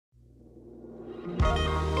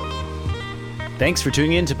Thanks for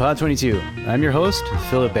tuning in to Pod 22. I'm your host,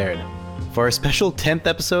 Philip Baird. For our special 10th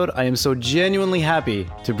episode, I am so genuinely happy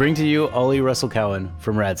to bring to you Ollie Russell Cowan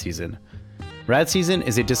from Rad Season. Rad Season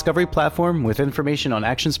is a discovery platform with information on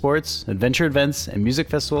action sports, adventure events, and music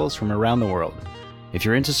festivals from around the world. If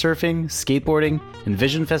you're into surfing, skateboarding,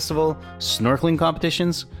 Envision Festival, snorkeling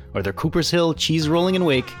competitions, or the Coopers Hill cheese rolling and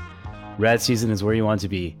wake, Rad Season is where you want to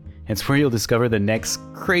be. It's where you'll discover the next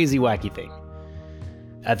crazy wacky thing.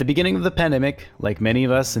 At the beginning of the pandemic, like many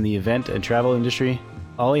of us in the event and travel industry,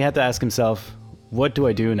 Ollie had to ask himself, what do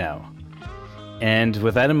I do now? And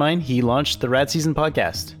with that in mind, he launched the Rad Season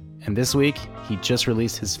podcast. And this week, he just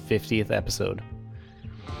released his 50th episode.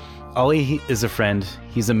 Ollie is a friend,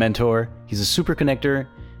 he's a mentor, he's a super connector,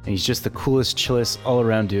 and he's just the coolest, chillest,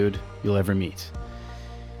 all-around dude you'll ever meet.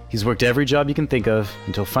 He's worked every job you can think of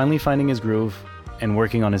until finally finding his groove and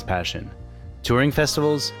working on his passion. Touring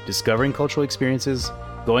festivals, discovering cultural experiences,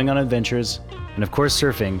 going on adventures, and of course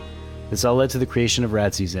surfing. This all led to the creation of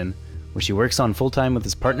Rad Season, which he works on full-time with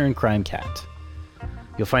his partner in crime, Kat.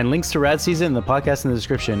 You'll find links to Rad Season in the podcast in the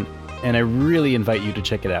description, and I really invite you to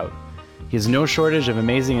check it out. He has no shortage of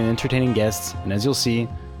amazing and entertaining guests, and as you'll see,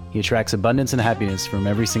 he attracts abundance and happiness from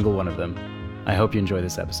every single one of them. I hope you enjoy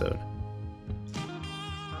this episode.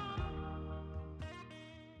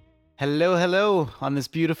 Hello. On this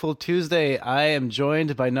beautiful Tuesday, I am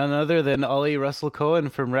joined by none other than Ollie Russell Cowan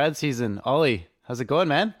from Rad Season. Ollie, how's it going,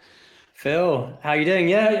 man? Phil, how are you doing?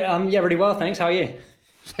 Yeah, really well, thanks. How are you?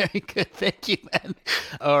 Very good. Thank you, man.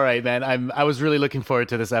 All right, man. I was really looking forward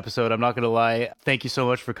to this episode. I'm not going to lie. Thank you so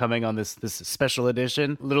much for coming on this special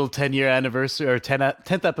edition, little 10-year anniversary or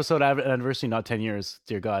 10th episode anniversary, not 10 years,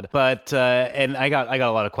 dear God. But and I got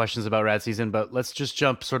a lot of questions about Rad Season, but let's just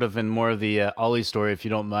jump sort of in more of the Ollie story, if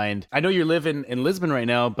you don't mind. I know you live in Lisbon right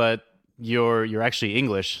now, but you're actually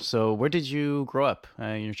English. So where did you grow up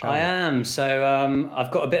in your childhood? I am. So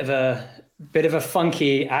I've got a bit of a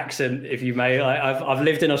funky accent, if you may. I've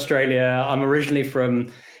lived in Australia. I'm originally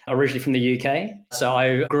from the UK. So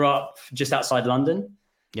I grew up just outside London.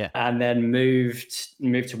 Yeah. And then moved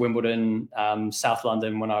to Wimbledon, South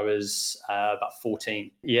London when I was about 14.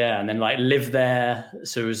 Yeah, and then lived there.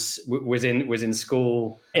 So was in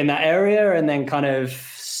school in that area, and then kind of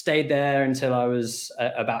stayed there until I was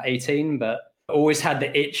about 18. But always had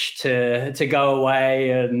the itch to go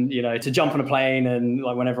away and to jump on a plane and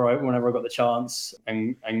whenever I got the chance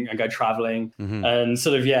and go traveling and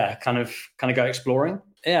sort of kind of go exploring.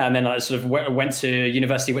 Yeah, and then I sort of went to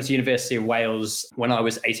University of Wales when I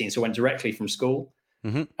was 18. So I went directly from school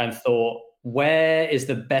and thought, where is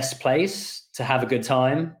the best place to have a good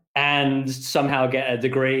time and somehow get a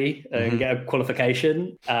degree and get a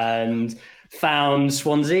qualification, and found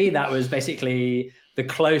Swansea. That was basically the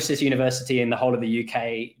closest university in the whole of the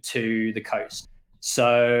UK to the coast.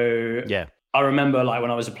 So yeah, I remember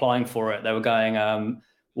when I was applying for it, they were going,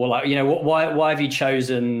 why have you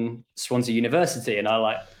chosen Swansea University? And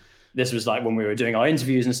this was when we were doing our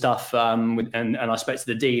interviews and stuff. And I spoke to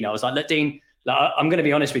the dean. I was like, Dean, I'm going to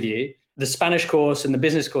be honest with you. The Spanish course and the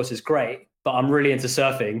business course is great, but I'm really into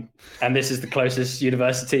surfing. And this is the closest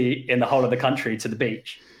university in the whole of the country to the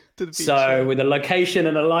beach. So with the location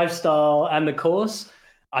and the lifestyle and the course,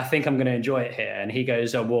 I think I'm going to enjoy it here. And he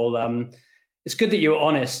goes, oh, well, it's good that you were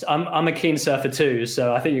honest. I'm a keen surfer too,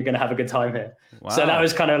 so I think you're going to have a good time here. Wow. So that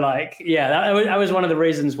was kind of that was one of the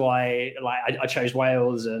reasons why I chose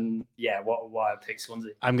Wales and why I picked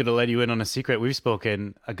Swansea. I'm going to let you in on a secret. We've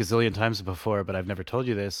spoken a gazillion times before, but I've never told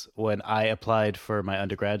you this. When I applied for my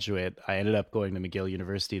undergraduate, I ended up going to McGill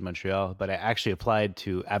University in Montreal, but I actually applied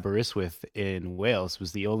to Aberystwyth in Wales. It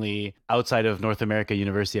was the only outside of North America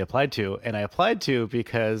university I applied to, and I applied to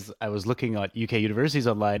because I was looking at UK universities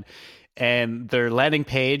online. And their landing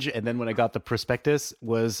page, and then when I got the prospectus,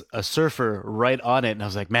 was a surfer right on it. And I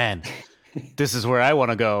was like, man, this is where I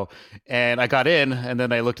want to go. And I got in, and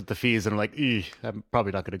then I looked at the fees, and I'm like, I'm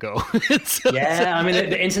probably not going to go. I mean,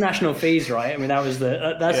 the international fees, right? I mean, that was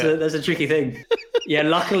that's a tricky thing. Yeah,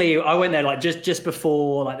 luckily I went there just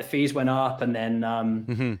before the fees went up, and then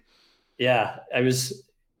it was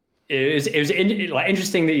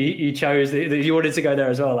interesting that you chose that you wanted to go there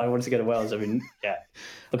as well. I wanted to go to Wales. I mean, yeah.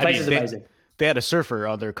 The place is amazing. They had a surfer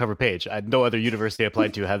on their cover page. No other university I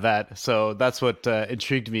applied to had that. So that's what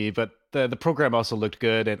intrigued me. But the program also looked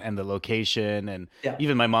good, and the location, and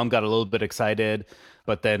even my mom got a little bit excited.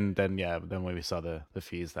 But then when we saw the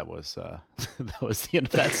fees, that was that was the end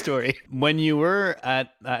of that story. When you were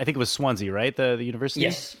at, I think it was Swansea, right? The university?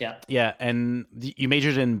 Yes. Yeah. Yeah. And you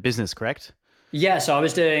majored in business, correct? Yeah. So I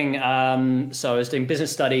was doing business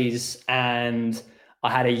studies, and I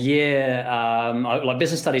had a year, like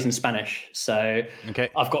business studies in Spanish. So Okay.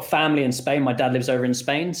 I've got family in Spain. My dad lives over in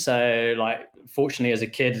Spain. So like, fortunately as a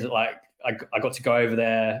kid, like I got to go over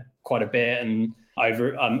there quite a bit and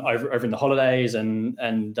over in the holidays and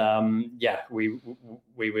yeah, we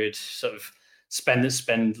would sort of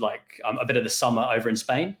spend like a bit of the summer over in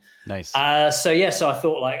Spain. Nice. So yeah, so I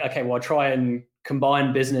thought like, okay, well, I'll try and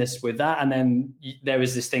combine business with that. And then there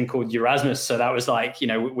was this thing called Erasmus. So that was like,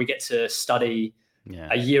 we get to study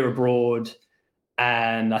a year abroad.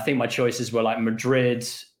 And I think my choices were like Madrid,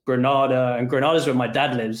 Granada, and Granada's where my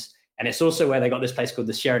dad lives. And it's also where they got this place called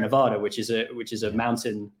the Sierra Nevada, which is a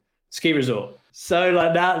mountain ski resort. So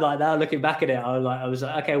like now looking back at it, I was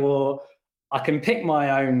like, okay, well, I can pick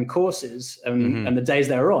my own courses and the days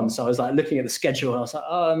they're on. So I was like looking at the schedule and I was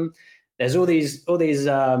like, there's all these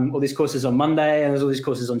courses on Monday and there's all these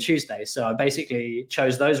courses on Tuesday. So I basically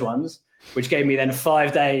chose those ones, which gave me then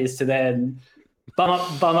 5 days to then bum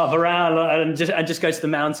up around and just go to the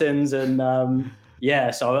mountains. And yeah,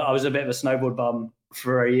 so I was a bit of a snowboard bum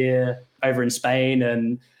for a year over in Spain,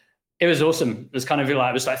 and it was awesome. It was kind of like,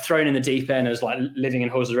 I was like thrown in the deep end. I was like living in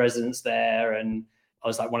halls of residence there, and I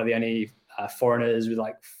was like one of the only foreigners with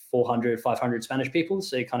like 400, 500 Spanish people.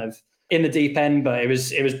 So kind of in the deep end, but it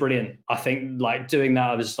was brilliant. I think like doing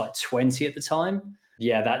that, I was like 20 at the time.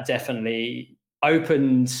 Yeah, that definitely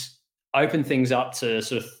opened things up to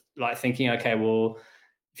sort of like thinking, okay, well,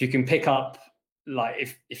 if you can pick up,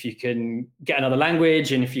 like if you can get another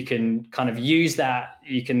language and if you can kind of use that,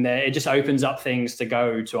 you can, it just opens up things to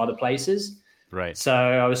go to other places. Right. So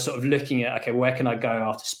I was sort of looking at, okay, where can I go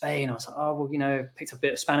after Spain? I was like, oh, well, picked up a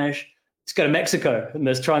bit of Spanish. Let's go to Mexico and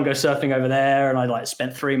let's try and go surfing over there. And I like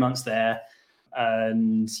spent 3 months there.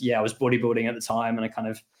 And yeah, I was bodybuilding at the time and I kind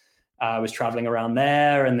of was traveling around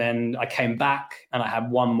there. And then I came back and I had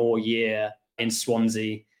one more year in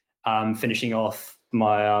Swansea, finishing off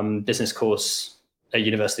my business course at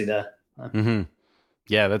university there. Mm-hmm.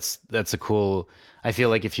 Yeah, that's a cool. I feel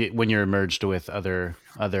like when you're merged with other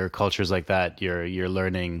cultures like that, your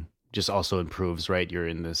learning just also improves, right? You're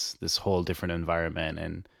in this whole different environment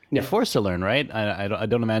and you're forced to learn, right? I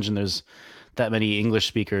don't imagine there's that many English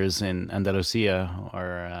speakers in Andalusia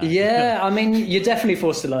or yeah, I mean, you're definitely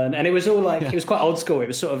forced to learn, and it was all like it was quite old school. It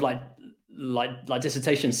was sort of like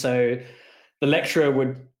dissertation. So the lecturer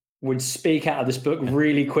would speak out of this book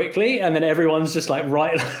really quickly, and then everyone's just like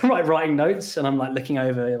writing notes, and I'm like looking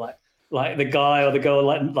over like the guy or the girl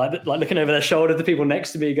like looking over their shoulder at the people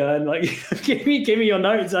next to me, going like, give me your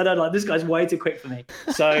notes. I don't like this guy's way too quick for me.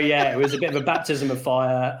 So yeah, it was a bit of a baptism of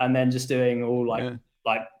fire, and then just doing all like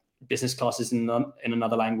business classes in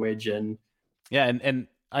another language and yeah, and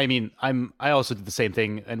I mean I also did the same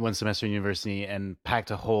thing in one semester in university and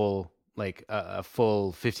packed a whole like a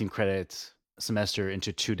full 15 credit semester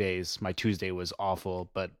into 2 days. My Tuesday was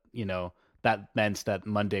awful, but that meant that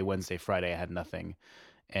Monday, Wednesday, Friday I had nothing.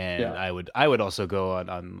 And I would also go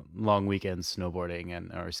on long weekends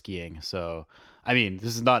snowboarding or skiing. So I mean,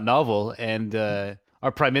 this is not novel, and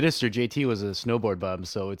our prime minister JT was a snowboard bum,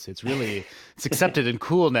 so it's really it's accepted and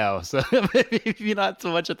cool now. So maybe not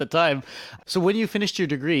so much at the time. So when you finished your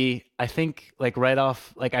degree, I think like right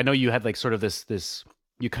off, like I know you had like sort of this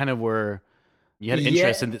you kind of you had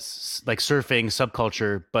interest in this like surfing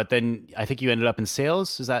subculture, but then I think you ended up in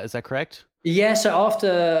sales. Is that correct? Yeah. So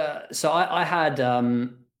I had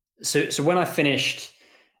so when I finished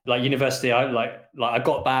like university, I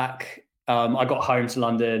got back. I got home to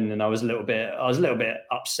London and I was a little bit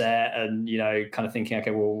upset and kind of thinking,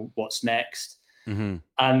 okay, well, what's next? Mm-hmm.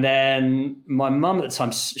 And then my mum at the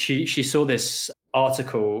time, she saw this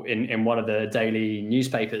article in one of the daily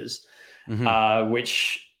newspapers,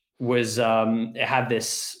 which was it had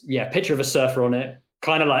this picture of a surfer on it,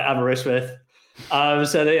 kind of like Aberystwyth.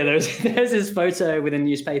 So there's this photo with a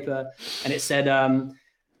newspaper, and it said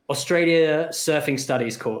Australia Surfing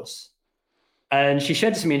Studies course. And she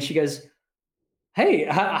showed it to me, and she goes, "Hey,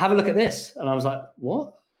 have a look at this." And I was like, "What?"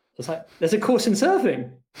 I was like, "There's a course in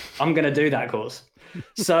surfing. I'm going to do that course."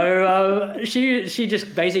 So she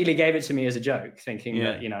just basically gave it to me as a joke, thinking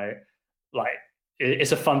that like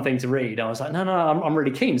it's a fun thing to read. I was like, no, I'm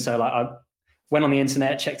really keen. So like I went on the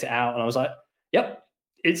internet, checked it out, and I was like, "Yep,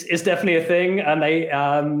 it's definitely a thing." And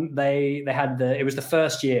they had it was the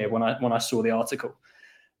first year when I saw the article.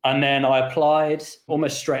 And then I applied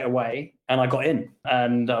almost straight away and I got in,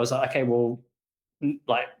 and I was like, okay, well,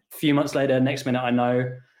 like a few months later, next minute, I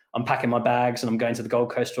know I'm packing my bags and I'm going to the Gold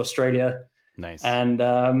Coast to Australia. Nice. And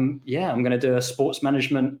I'm going to do a sports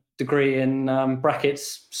management degree in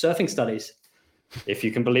brackets surfing studies. If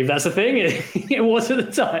you can believe that's a thing, it was at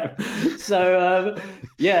the time. So,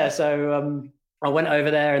 I went over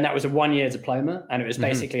there, and that was a 1-year diploma, and it was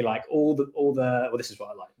basically like all the. Well, this is what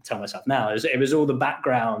I like to tell myself now. It was all the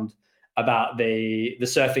background about the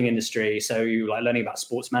surfing industry. So you like learning about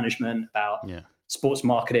sports management, about sports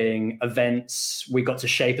marketing, events. We got to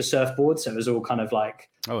shape a surfboard, so it was all kind of like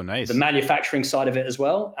the manufacturing side of it as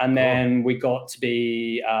well. And then we got to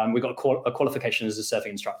be we got a qualification as a surfing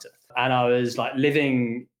instructor, and I was like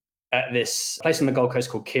living at this place on the Gold Coast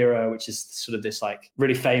called Kira, which is sort of this like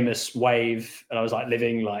really famous wave. And I was like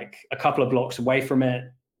living like a couple of blocks away from it,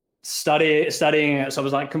 studying it. So I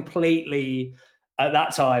was like completely, at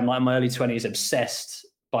that time, like in my early 20s, obsessed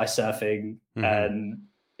by surfing. And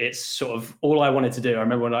it's sort of all I wanted to do. I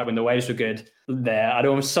remember when the waves were good there, I'd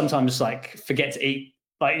almost sometimes like forget to eat.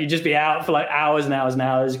 Like you'd just be out for like hours and hours and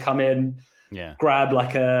hours, come in, grab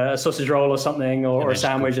like a sausage roll or something or a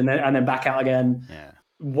sandwich and then back out again.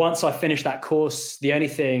 Once I finished that course, the only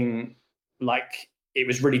thing, like, it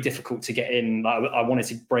was really difficult to get in. I wanted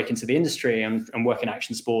to break into the industry and work in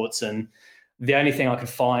action sports. And the only thing I could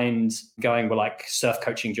find going were like surf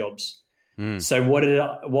coaching jobs. So what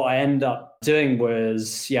I ended up doing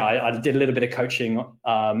was, I did a little bit of coaching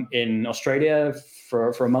in Australia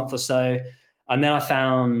for a month or so. And then I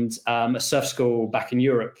found a surf school back in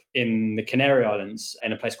Europe, in the Canary Islands,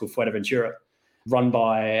 in a place called Fuerteventura, run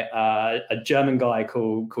by a German guy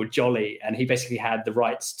called Jolly, and he basically had the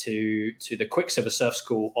rights to the Quicksilver Surf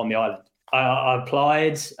School on the island. I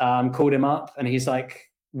applied, called him up, and he's like,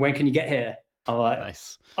 "When can you get here?" I'm like,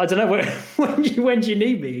 "Nice. I don't know when do you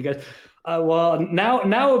need me?" He goes, "Well,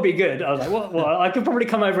 now would be good." I was like, "Well, I could probably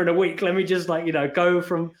come over in a week. Let me just go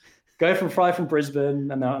fly from Brisbane,"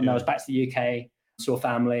 and I was back to the UK, saw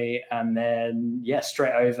family, and then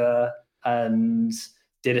straight over and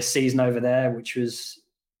did a season over there, which was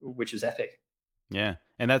epic. Yeah.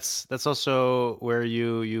 And that's also where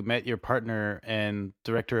you met your partner and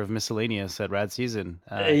director of Miscellaneous at Rad Season.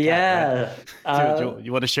 Kat, right?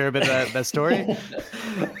 You want to share a bit of that story?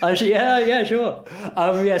 Sure.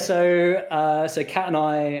 So Kat and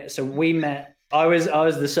I, we met. I was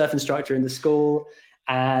the surf instructor in the school,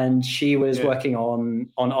 and she was working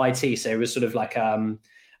on IT. So it was sort of like a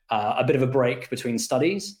bit of a break between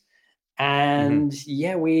studies. And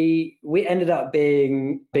we ended up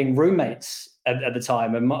being roommates at the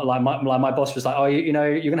time. And my boss was like, "Oh, you're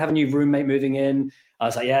gonna have a new roommate moving in." I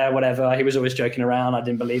was like, "Yeah, whatever." He was always joking around. I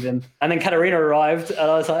didn't believe him. And then Katarina arrived, and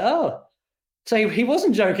I was like, "Oh, so he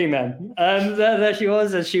wasn't joking then." And there she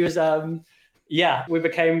was, and she was, we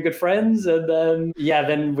became good friends. And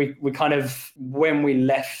then we kind of, when we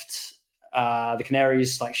left the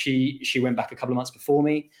Canaries, like she went back a couple of months before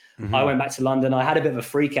me. I went back to London. I had a bit of a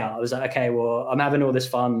freak out. I was like, okay, well, I'm having all this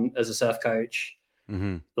fun as a surf coach.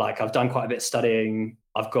 Like I've done quite a bit of studying.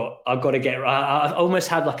 I've got to get. I've almost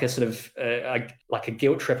had like a sort of like a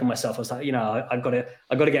guilt trip on myself. I was like, I've got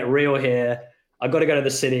to get real here. I've got to go to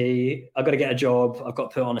the city. I've got to get a job. I've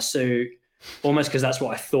got to put on a suit, almost because that's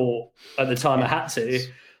what I thought at the time. I had to.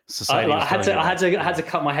 I had to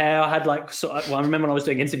cut my hair. I had like I remember when I was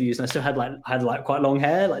doing interviews, and I still had quite long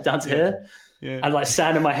hair, like down to here. I had like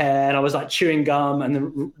sand in my hair, and I was like chewing gum,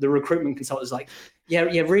 and the recruitment consultant was like, yeah,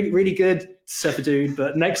 really, really good, surfer dude,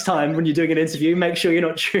 but next time when you're doing an interview, make sure you're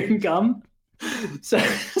not chewing gum. So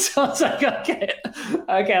I was like, okay,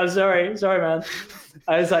 I'm sorry, man.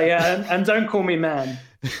 I was like, and don't call me man.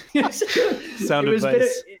 Sound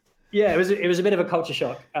advice. It was a bit of a culture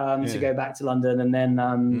shock to go back to London, and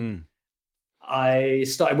then I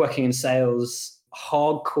started working in sales,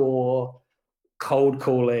 hardcore cold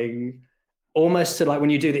calling. Almost to like when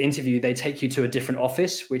you do the interview, they take you to a different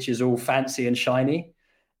office, which is all fancy and shiny.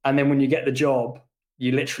 And then when you get the job,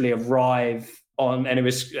 you literally arrive on, and it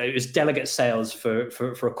was delegate sales for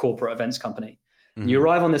a corporate events company. You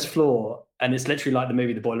arrive on this floor, and it's literally like the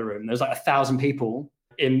movie The Boiler Room. There's like 1,000 people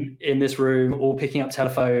in this room, all picking up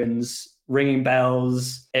telephones, ringing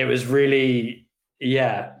bells. It was really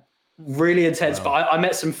intense. Wow. But I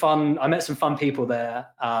met some fun people there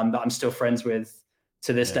that I'm still friends with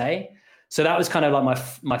to this day. So that was kind of like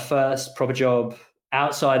my first proper job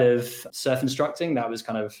outside of surf instructing. That was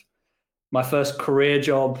kind of my first career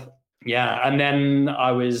job. Yeah. And then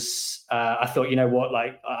I thought, you know what,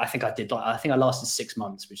 like, I think I lasted 6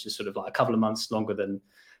 months, which is sort of like a couple of months longer than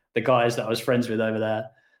the guys that I was friends with over there.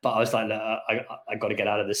 But I was like, I got to get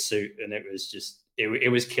out of this suit. And it was just, it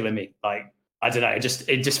was killing me. Like, I don't know. It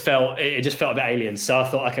just felt a bit alien. So I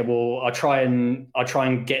thought, okay, well, I'll try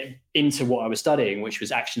and get into what I was studying, which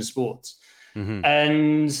was action sports.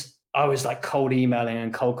 And I was like cold emailing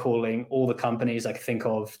and cold calling all the companies I could think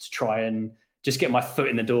of to try and just get my foot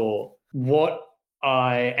in the door. What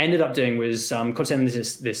I ended up doing was contacting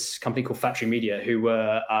this company called Factory Media, who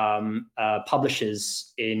were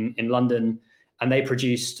publishers in London, and they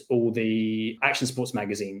produced all the action sports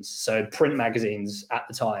magazines, so print magazines at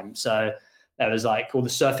the time. So there was like all the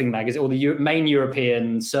surfing magazines, all the main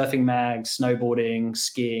European surfing mags, snowboarding,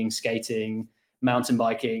 skiing, skating, mountain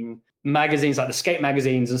biking magazines, like the skate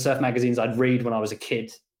magazines and surf magazines I'd read when I was a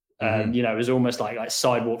kid. You know, it was almost like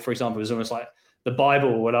Sidewalk, for example, was almost like the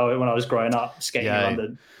Bible when I was growing up skating in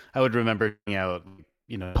London. I would remember putting out,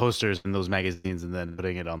 you know, posters in those magazines and then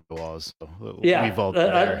putting it on the walls. So Yeah, we've all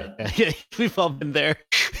been there. We've all been there.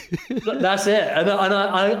 That's it. And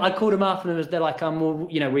I called them up and they're like, well,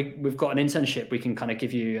 you know, we've got an internship. We can kind of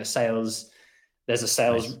give you there's a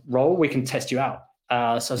sales role. We can test you out. So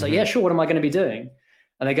I was like, yeah, sure. What am I going to be doing?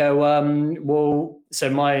 And they go, well, so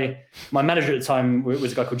my manager at the time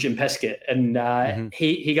was a guy called Jim Peskett, and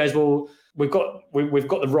he goes, well, we've got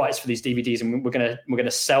the rights for these DVDs, and we're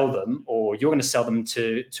gonna sell them, or you're gonna sell them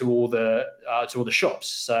to all the shops.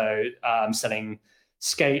 So selling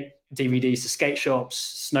skate DVDs to skate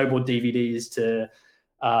shops, snowboard DVDs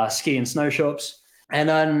to ski and snow shops. And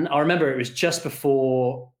then I remember it was just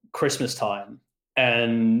before Christmas time,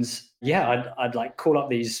 and yeah, I'd like call up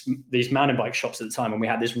these mountain bike shops at the time, and we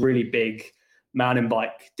had this really big mountain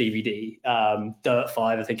bike DVD, Dirt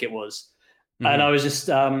 5, I think it was. And I was just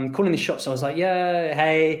calling these shops. I was like, yeah,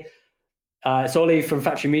 hey, it's Ollie from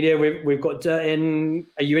Factory Media. We've got Dirt in.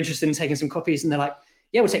 Are you interested in taking some copies? And they're like,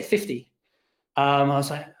 yeah, we'll take 50. I was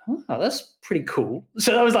like, oh, that's pretty cool.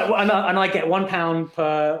 So I was like, and I get £1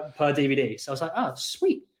 per DVD. So I was like, oh,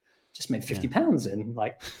 sweet. Just made £50 in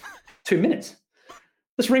like 2 minutes.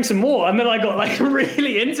 Let's ring some more. And then I got like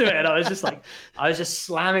really into it. And I was just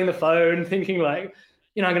slamming the phone, thinking like,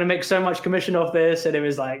 you know, I'm going to make so much commission off this. And it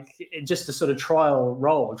was like just a sort of trial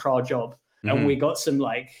job. And we got some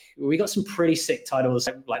pretty sick titles.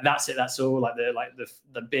 Like That's It, That's All, like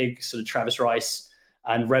the big sort of Travis Rice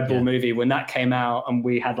and Red Bull movie when that came out, and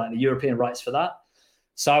we had like the European rights for that.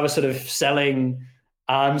 So I was sort of selling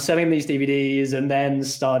these DVDs, and then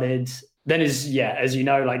as you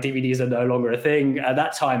know, like DVDs are no longer a thing. At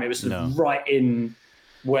that time, it was sort of right in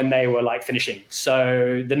when they were like finishing.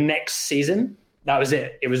 So the next season, that was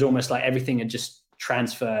it. It was almost like everything had just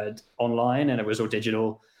transferred online and it was all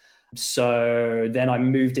digital. So then I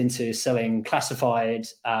moved into selling classified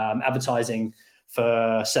advertising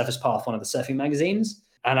for Surface Path, one of the surfing magazines.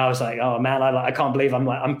 And I was like, oh man, I can't believe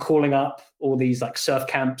I'm calling up all these like surf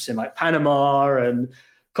camps in like Panama and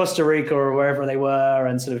Costa Rica or wherever they were,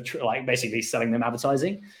 and sort of like basically selling them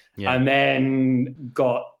advertising. Yeah. And then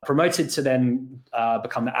got promoted to then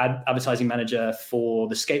become the advertising manager for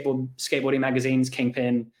the skateboarding magazines,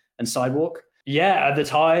 Kingpin and Sidewalk. Yeah, at the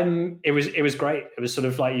time it was great. It was sort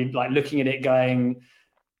of like you like looking at it going,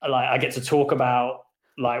 like I get to talk about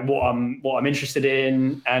like what I'm interested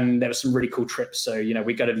in, and there were some really cool trips. So you know,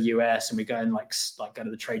 we go to the US and we go and like go to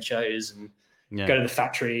the trade shows and go to the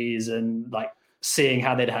factories, and like seeing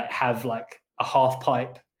how they'd have like a half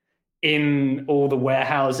pipe in all the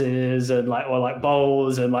warehouses and like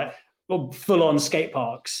bowls and like full on skate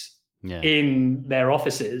parks in their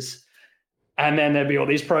offices. And then there'd be all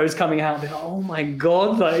these pros coming out and be like, oh my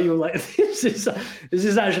God, like you're like, this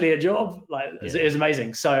is actually a job. Like it was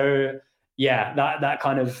amazing. So yeah, that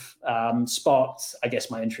kind of sparked, I guess,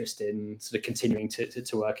 my interest in sort of continuing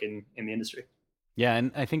to work in the industry. Yeah.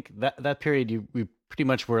 And I think that period we pretty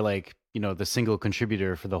much were like, you know, the single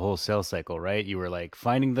contributor for the whole sales cycle, right? You were like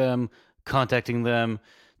finding them, contacting them,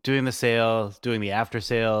 doing the sale, doing the after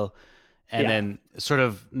sale, and then sort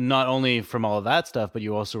of not only from all of that stuff, but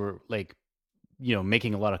you also were like, you know,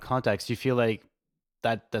 making a lot of contacts. Do you feel like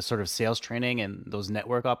that sort of sales training and those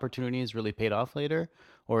network opportunities really paid off later?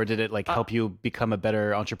 Or did it like help you become a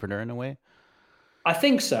better entrepreneur in a way? I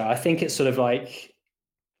think so. I think it's sort of like,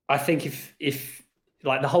 I think if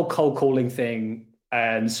like the whole cold calling thing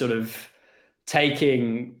and sort of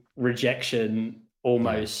taking rejection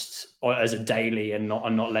almost as a daily and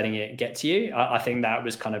not letting it get to you, I think that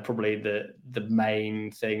was kind of probably the main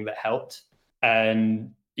thing that helped.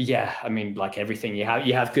 And yeah, I mean, like everything, you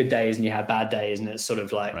have good days and you have bad days, and it's sort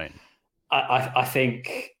of like I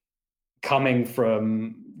think coming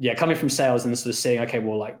from sales and sort of seeing, okay,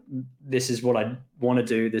 well, like this is what I want to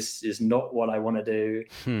do, this is not what I want to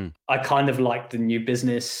do. I kind of like the new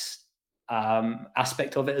business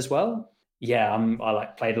aspect of it as well. Yeah, I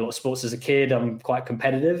like played a lot of sports as a kid. I'm quite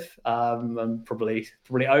competitive. I'm probably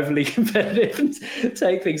overly competitive and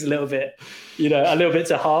take things a little bit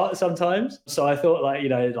to heart sometimes. So I thought like, you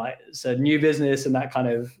know, like, so new business and that kind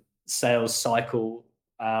of sales cycle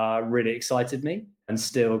really excited me, and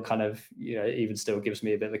still kind of, even still gives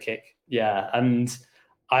me a bit of a kick. Yeah. And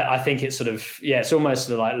I think it's sort of, it's almost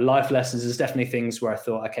sort of like life lessons. There's definitely things where I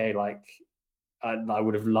thought, okay, like I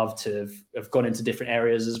would have loved to have gone into different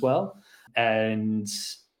areas as well. And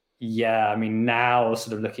yeah, I mean, now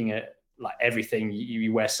sort of looking at like everything,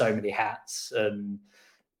 you wear so many hats, and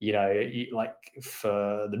like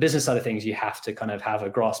for the business side of things, you have to kind of have a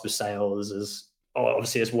grasp of sales, as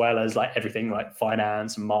obviously, as well as like everything like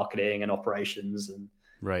finance and marketing and operations. And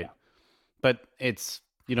right. Yeah. But it's,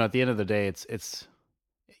 at the end of the day, it's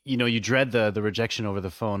you dread the rejection over the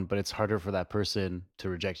phone, but it's harder for that person to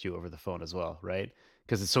reject you over the phone as well, right?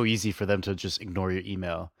 Because it's so easy for them to just ignore your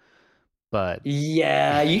email. But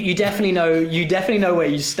yeah, you definitely know where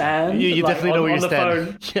you stand. You like, definitely know where you stand.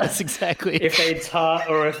 Phone, yes, exactly. If they tart,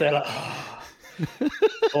 or if they're like, oh.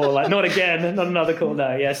 Or like, not again, not another call.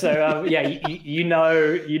 No, yeah. So you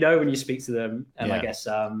know when you speak to them, and I guess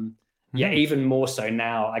even more so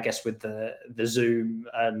now, I guess, with the Zoom,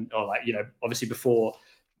 and or like obviously before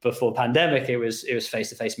pandemic, it was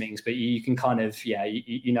face-to-face meetings, but you can kind of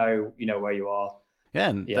you know where you are. Yeah,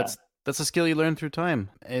 and that's a skill you learn through time,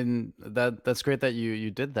 and that's great that you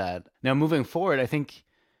did that. Now moving forward, I think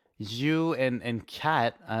you and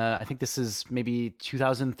Kat, I think this is maybe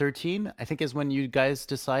 2013, I think, is when you guys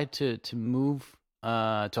decide to move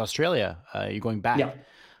to Australia. You're going back. Yeah.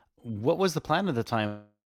 What was the plan at the time?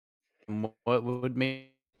 What would make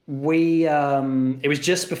it was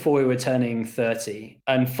just before we were turning 30,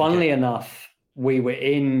 and funnily enough, we were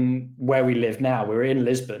in where we live now. We were in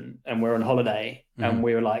Lisbon, and we're on holiday, and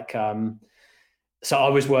we were like, so I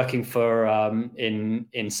was working for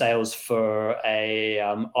in sales for a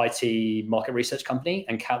IT market research company,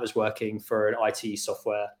 and Kat was working for an IT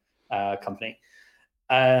software company.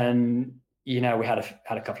 And we had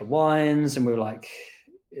a couple of wines, and we were like,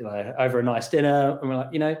 over a nice dinner, and we're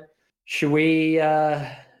like, should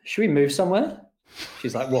we move somewhere?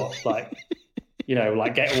 She's like, what? Like,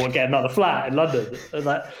 like get another flat in London? I was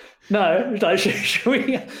like, no. Like,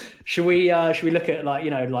 should we look at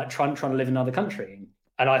like trying to live in another country?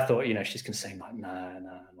 And I thought, she's gonna say like, no,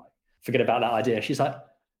 like forget about that idea. She's like,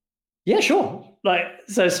 yeah, sure. Like,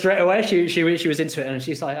 so straight away she was into it, and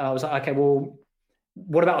she's like, I was like, okay, well,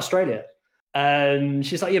 what about Australia? And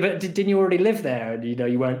she's like, yeah, but didn't you already live there? And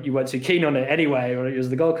you weren't too keen on it anyway, or it was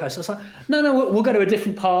the Gold Coast. I was like, no, we'll go to a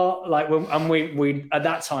different part. Like, and we at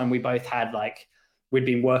that time we both had we'd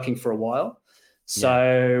been working for a while,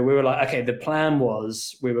 so we were like, okay, the plan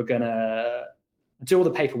was we were gonna do all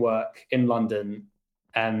the paperwork in London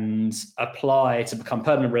and apply to become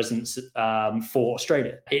permanent residents for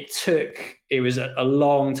Australia. It was a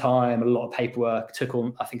long time, a lot of paperwork. It took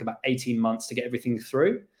I think about 18 months to get everything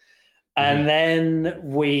through. And then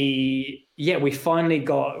we finally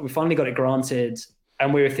got it granted,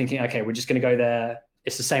 and we were thinking, okay, we're just going to go there.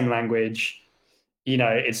 It's the same language,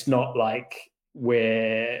 it's not like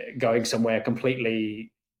we're going somewhere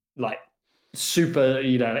completely like super,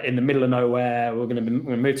 in the middle of nowhere. We're going to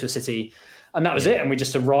move to a city, and that was it. And we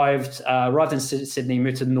just arrived in Sydney,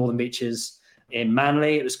 moved to the Northern Beaches in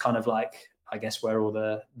Manly. It was kind of like, I guess, where all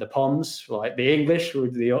the Poms, like the English, or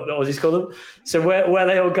the Aussies call them. So where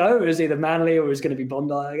they all go, it was either Manly or it was going to be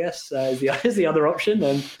Bondi, I guess, is the other option,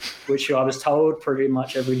 and which I was told pretty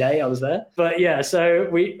much every day I was there. But yeah, so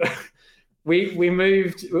we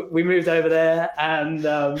moved over there, and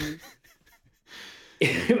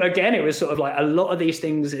again, it was sort of like a lot of these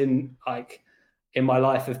things in my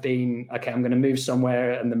life have been, okay, I'm going to move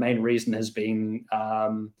somewhere, and the main reason has been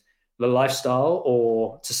the lifestyle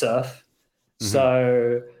or to surf.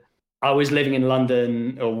 So I was living in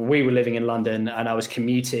London, or we were living in London, and I was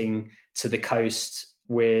commuting to the coast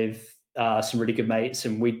with some really good mates,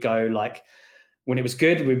 and we'd go when it was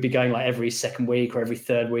good, we'd be going every second week or every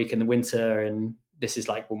third week in the winter. And this is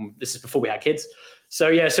before we had kids. So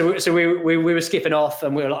yeah, so we were skipping off,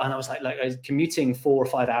 and and I was like commuting 4 or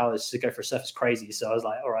 5 hours to go for a surf is crazy. So I was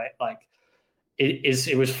like, all right,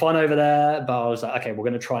 it was fun over there, but I was like, okay, we're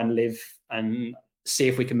going to try and live and see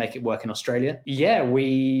if we can make it work in Australia. Yeah,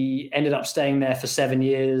 we ended up staying there for 7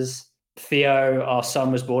 years. Theo, our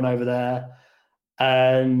son, was born over there.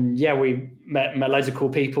 And yeah, we met loads of cool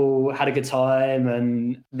people, had a good time.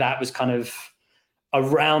 And that was kind of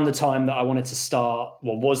around the time that I wanted to start,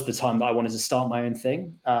 was the time that I wanted to start my own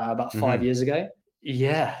thing about 5 years ago.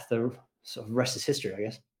 Yeah, the sort of rest is history, I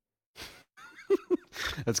guess.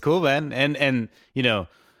 That's cool, man. And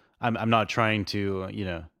I'm not trying to,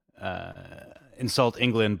 insult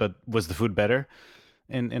England, but was the food better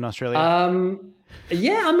in Australia?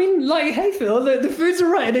 Yeah, I mean, hey Phil, the food's all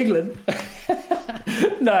right in England.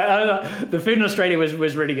 No, the food in Australia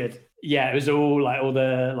was really good. yeah, it was all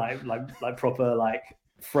the like proper like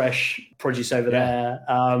fresh produce over Yeah.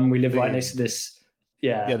 there. We live right next to this.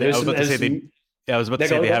 Yeah, Yeah, I was about to say there's some, Yeah, I was about to they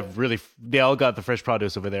say got, they have really. They all got the fresh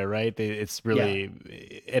produce over there, right? It's yeah. really,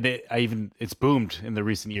 and it's boomed in the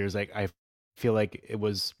recent years. Like I feel like it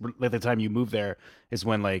was like the time you moved there is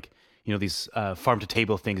when like these farm to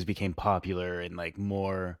table things became popular and like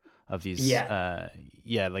more of these Yeah,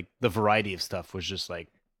 yeah, like the variety of stuff was just like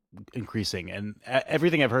increasing, and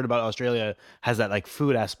everything I've heard about Australia has that like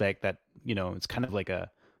food aspect that it's kind of like a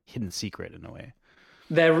hidden secret in a way.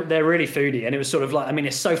 they're really foodie, and it was sort of like, I mean,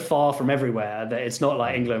 it's so far from everywhere that it's not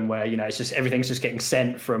like Mm. England where it's just everything's just getting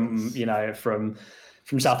sent from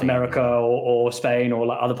from South Spain America or or Spain or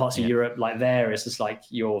like other parts of yeah. Europe. Like there, it's just like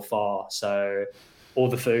you're far, so all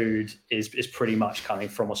the food is pretty much coming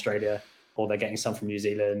from Australia, or they're getting some from New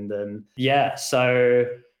Zealand, and yeah, so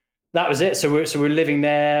that was it. So we're living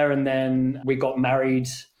there, and then we got married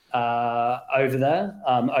over there,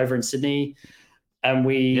 over in Sydney, and Yeah,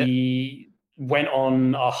 we went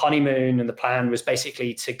on our honeymoon. And the plan was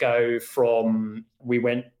basically to go from we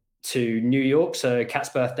went to New York. So Kat's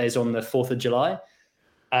birthday is on the 4th of July.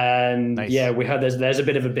 And yeah, nice. we heard there's a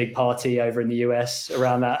bit of a big party over in the US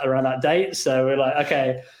around that date. So we're like,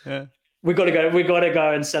 okay, Yeah. we got to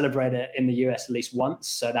go and celebrate it in the US at least once.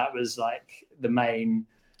 So that was like the main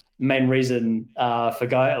reason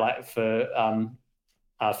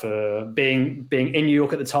for being in New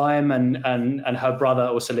York at the time, and her brother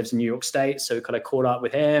also lives in New York State, so we kind of caught up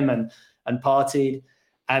with him and partied,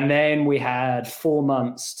 and then we had 4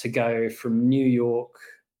 months to go from New York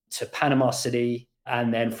to Panama City,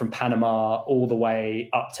 and then from Panama all the way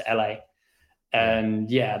up to LA. Yeah. And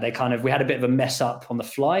yeah, we had a bit of a mess up on the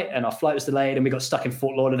flight, and our flight was delayed, and we got stuck in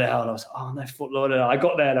Fort Lauderdale. And I was like, oh no, Fort Lauderdale. I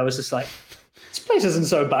got there and I was just like, this place isn't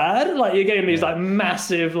so bad. Like you're getting these Yeah. like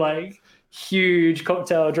massive, like huge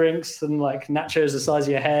cocktail drinks and like nachos the size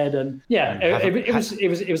of your head. And yeah, And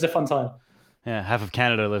it was a fun time. yeah, half of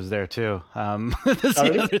Canada lives there too. That's Oh,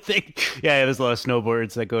 the really? other thing. Yeah, there's a lot of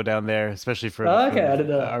snowboards that go down there, especially Oh, okay, I from didn't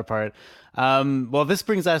know that. our part. Well, this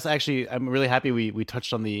brings us actually. I'm really happy we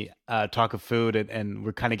touched on the talk of food, and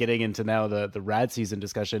we're kind of getting into now the rad season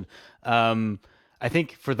discussion. I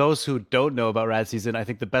think for those who don't know about rad season, I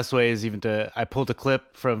think the best way is even to I pulled a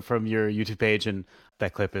clip from your YouTube page, and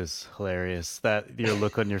that clip is hilarious. That your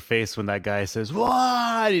look on your face when that guy says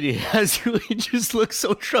 "What?" and he just looks so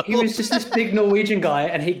He troubled. was just this big Norwegian guy,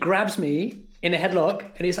 and he grabs me in a headlock,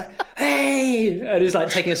 and he's like, "Hey!" And he's like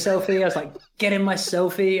taking a selfie. I was like, "Get in my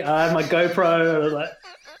selfie." I had my GoPro. I was like,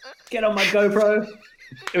 "Get on my GoPro."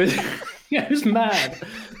 It was, yeah, it was mad.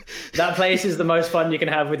 That place is the most fun you can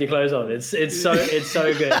have with your clothes on. It's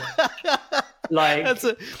so good. Like, That's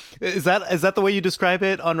a, is that the way you describe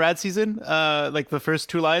it on Rad Season? Like the first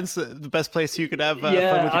two lines, the best place you could have fun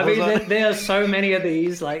yeah, with your I mean, clothes on. there are so many of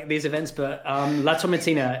these events, but La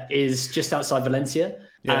Tomatina is just outside Valencia,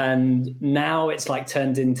 Yeah. and now it's like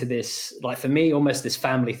turned into this, like for me, almost this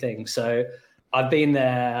family thing. So I've been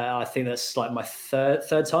there. I think that's like my third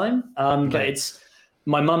time. But Okay. it's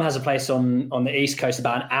my mum has a place on the east coast,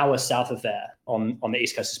 about an hour south of there, on the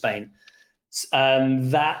east coast of Spain.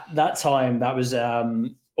 That time, that was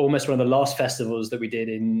almost one of the last festivals that we did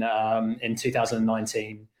in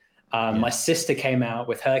 2019. My sister came out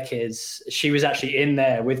with her kids. She was actually in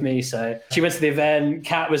there with me. So she went to the event.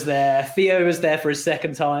 Kat was there. Theo was there for his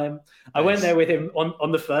second time. I went there with him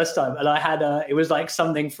on the first time, and I had it was like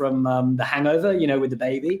something from The Hangover, with the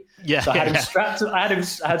baby. Yeah, So I had him yeah. strapped. I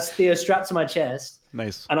had Theo strapped to my chest,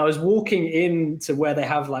 Nice. and I was walking in to where they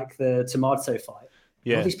have like the tomato fight.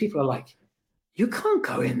 And Yeah. all these people are like, you can't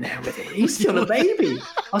go in there with it. He's still a baby.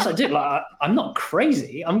 I was like, dude, like, I'm not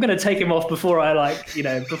crazy. I'm going to take him off before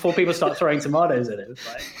before people start throwing tomatoes at him.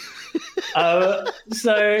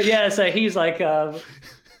 So he's like,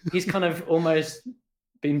 he's kind of almost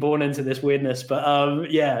been born into this weirdness. But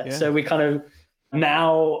Yeah. so we kind of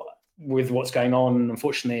now with what's going on,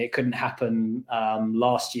 unfortunately, it couldn't happen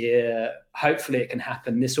last year. Hopefully it can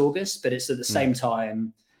happen this August, but it's at the same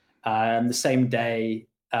time, the same day,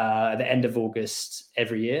 at the end of August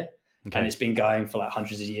every year. Okay. And it's been going for like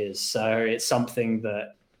hundreds of years. So it's something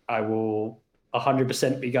that I will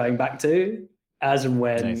 100% be going back to as and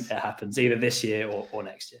when Nice. it happens, either this year or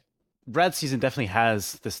next year. Rad Season definitely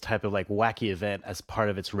has this type of like wacky event as part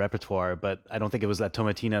of its repertoire, but I don't think it was that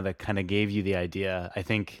Tomatina that kind of gave you the idea. I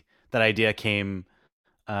think that idea came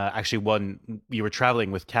actually when you were traveling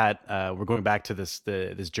with Kat. We're going back to this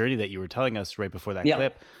journey that you were telling us right before that Yeah.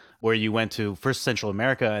 clip, where you went to first Central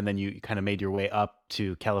America and then you kind of made your way up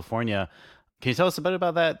to California. Can you tell us a bit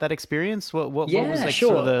about that experience? What was Yeah, like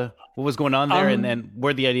sure. sort of what was going on there, and Um, then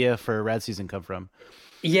where the idea for Rad Season come from?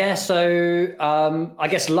 Yeah, so I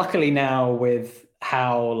guess luckily now with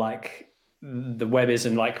how like the web is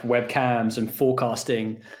and like webcams and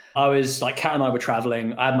forecasting, I was like Kat and I were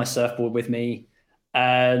traveling. I had my surfboard with me,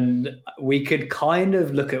 and we could kind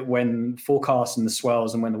of look at when forecasts and the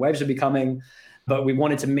swells and when the waves would be coming, but we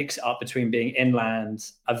wanted to mix it up between being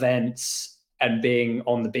inland events and being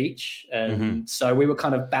on the beach. Hmm. And so we were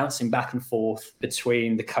kind of bouncing back and forth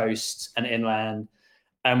between the coast and inland,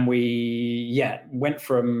 and we went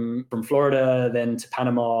from Florida then to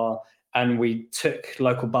Panama, and we took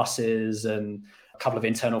local buses and a couple of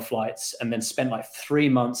internal flights, and then spent like 3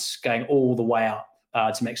 months going all the way up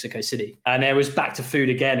to Mexico City. And it was back to food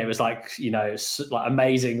again. It was like, like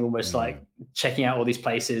amazing, almost like checking out all these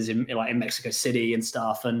places in Mexico City and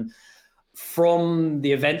stuff. And from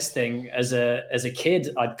the events thing, as a kid,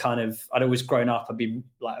 I'd always grown up.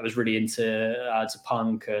 I was really into to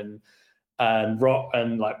punk and rock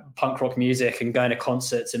and like punk rock music, and going to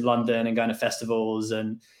concerts in London and going to festivals,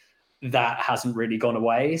 and that hasn't really gone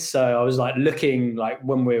away. So I was like looking, like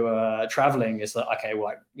when we were traveling, it's like, okay,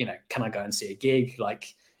 well, can I go and see a gig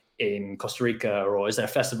like in Costa Rica, or is there a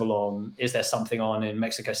festival on? Is there something on in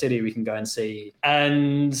Mexico City we can go and see?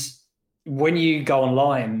 And when you go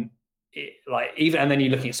online, and then you're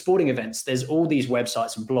looking at sporting events, there's all these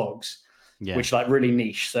websites and blogs, which like really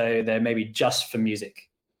niche. So they're maybe just for music,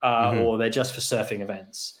 or they're just for surfing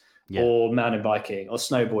events, or mountain biking, or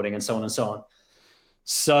snowboarding, and so on and so on.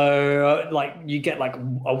 So like you get like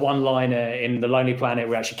a one-liner in the Lonely Planet.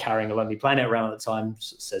 We're actually carrying a Lonely Planet around at the time. It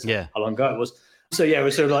says how long ago it was. So yeah, we're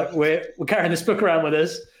sort of like we're carrying this book around with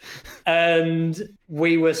us, and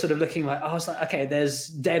we were sort of looking like, I was like, okay, there's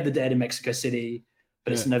Day of the Dead in Mexico City,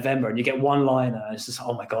 but it's November, and you get one-liner. And it's just,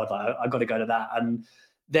 oh my god, like, I got to go to that. And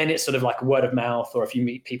then it's sort of like word of mouth, or if you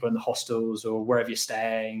meet people in the hostels or wherever you're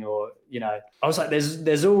staying, or I was like,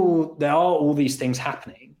 there are all these things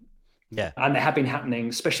happening. Yeah. And they have been happening,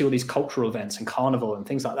 especially all these cultural events and carnival and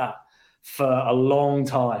things like that, for a long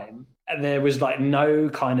time. And there was like no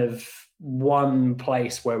kind of one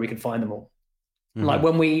place where we could find them all. Mm-hmm. Like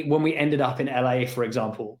when we ended up in LA, for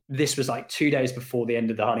example, this was like 2 days before the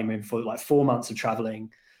end of the honeymoon, for like 4 months of traveling.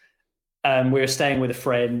 We were staying with a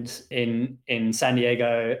friend in San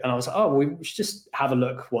Diego, and I was like, oh, we should just have a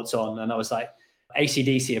look what's on. And I was like,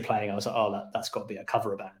 AC/DC are playing. I was like, oh, that's got to be a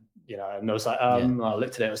cover band. And I was like, I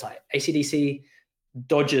looked at it. It was like AC/DC,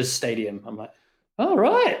 Dodgers Stadium. I'm like, oh,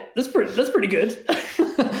 right, that's pretty good.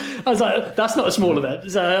 I was like, that's not a small event.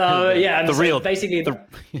 So and the so real, basically, the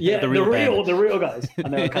real guys.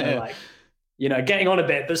 And they were kind of like, getting on a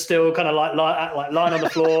bit, but still kind of like lying on the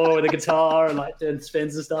floor with a guitar and like doing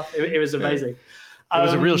spins and stuff. It was amazing. It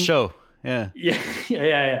was a real show. Yeah.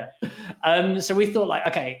 So we thought like,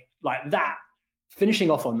 okay, like that. Finishing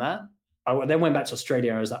off on that, I then went back to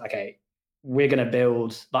Australia, and I was like, okay, we're going to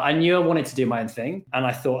build, like, I knew I wanted to do my own thing. And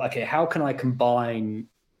I thought, okay, how can I combine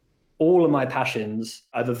all of my passions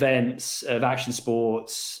of events, of action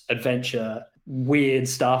sports, adventure, weird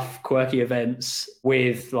stuff, quirky events,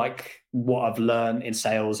 with like what I've learned in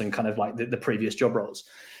sales and kind of like the previous job roles.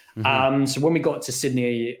 Mm-hmm. So when we got to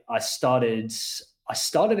Sydney, I started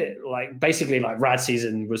it like basically like Rad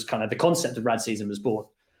Season was kind of, the concept of Rad Season was born.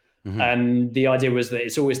 Mm-hmm. And the idea was that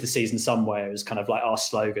it's always the season somewhere. It was kind of like our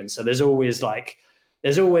slogan. So there's always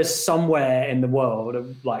somewhere in the world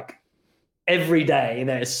of like every day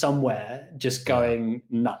there's somewhere just going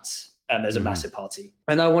nuts, and there's a massive party.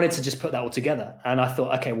 And I wanted to just put that all together. And I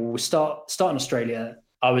thought, okay, well, we'll start in Australia.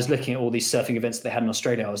 I was looking at all these surfing events that they had in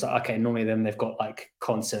Australia. I was like, okay, normally then they've got like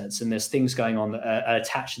concerts and there's things going on that are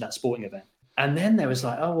attached to that sporting event. And then there was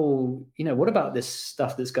like, oh, well, what about this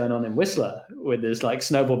stuff that's going on in Whistler with this like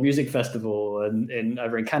snowboard music festival and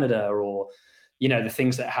over in Canada, or, the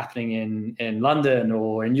things that are happening in London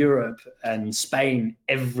or in Europe and Spain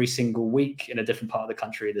every single week in a different part of the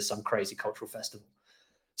country. There's some crazy cultural festival.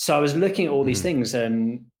 So I was looking at all these things,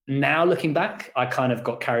 and now looking back, I kind of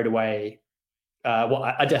got carried away.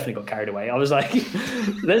 I definitely got carried away. I was like,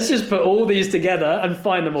 let's just put all these together and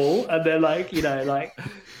find them all. And they're like,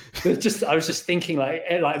 I was just thinking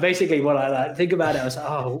like basically what I like think about it. I was like,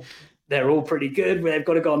 oh, they're all pretty good. They've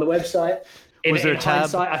got to go on the website. Was there a tab?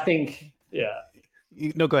 Hindsight, I think,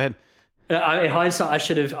 No, go ahead. In hindsight, I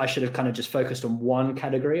should have kind of just focused on one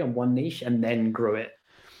category, on one niche, and then grew it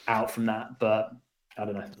out from that. But I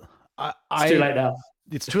don't know. It's too late now.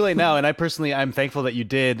 It's too late now. And I'm thankful that you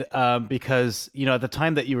did, because, at the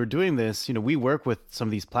time that you were doing this, we work with some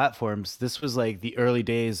of these platforms. This was like the early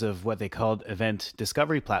days of what they called event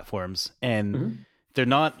discovery platforms. And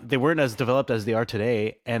they weren't as developed as they are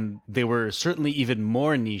today. And they were certainly even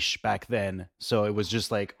more niche back then. So it was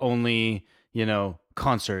just like only,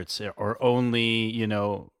 concerts or only,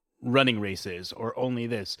 running races or only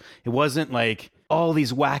this. It wasn't like all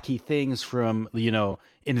these wacky things from,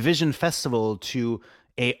 Envision Festival to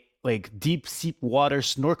a like deep sea water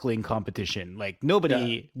snorkeling competition. Like Yeah.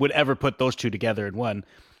 nobody would ever put those two together in one.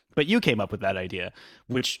 But you came up with that idea,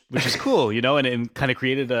 which is cool, and kind of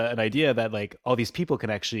created an idea that like all these people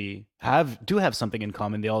can actually have something in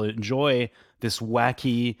common. They all enjoy this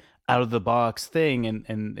wacky out of the box thing,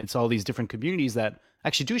 and it's all these different communities that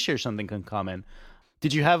actually do share something in common.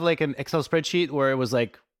 Did you have like an Excel spreadsheet where it was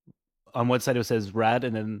like on one side it says rad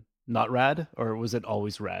and then not rad, or was it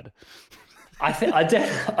always rad? I think I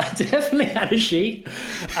definitely had a sheet,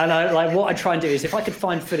 and I like what I try and do is if I could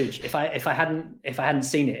find footage, if I hadn't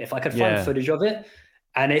seen it, if I could find Yeah. footage of it,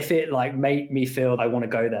 and if it like made me feel I want to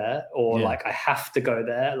go there or Yeah. like I have to go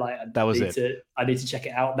there, like That was I need to check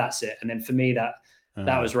it out. That's it. And then for me that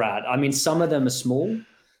Uh, was rad. I mean, some of them are small.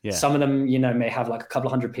 yeah. Some of them, may have like a couple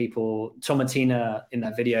of hundred people. Tom and Tina in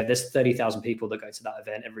that video, there's 30,000 people that go to that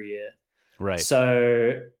event every year. Right.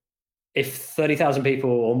 So if 30,000 people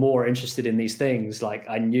or more are interested in these things, like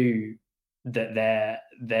I knew that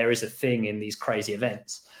there is a thing in these crazy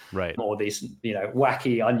events, Right. or these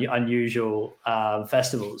wacky, unusual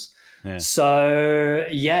festivals. Yeah. So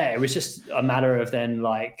yeah, it was just a matter of then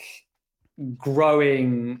like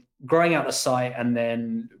growing out the site, and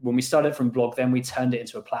then when we started from blog, then we turned it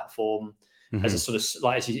into a platform as a sort of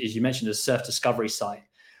like as you mentioned, a surf discovery site.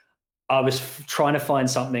 I was trying to find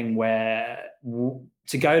something where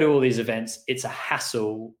to go to all these events, it's a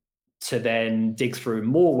hassle to then dig through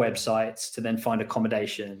more websites to then find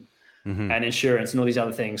accommodation and insurance and all these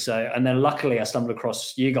other things. So, and then luckily I stumbled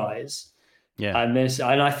across you guys. Yeah.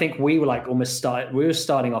 And I think we were like we were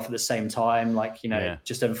starting off at the same time, like, Yeah.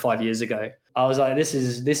 just over 5 years ago. I was like, this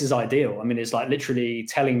is ideal. I mean, it's like literally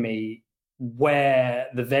telling me where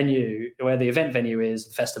the event venue is,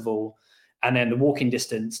 the festival, and then the walking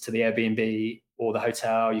distance to the Airbnb or the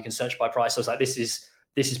hotel. You can search by price. I was like, this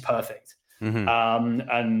is perfect.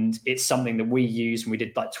 And it's something that we use, and we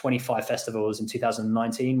did like 25 festivals in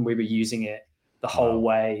 2019. We were using it the whole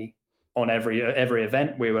way on every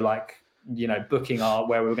event. We were like, booking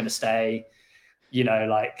where we were going to stay,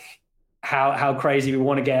 like how crazy we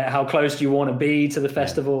want to get, how close do you want to be to the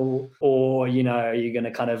festival, or, are you going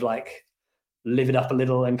to kind of like live it up a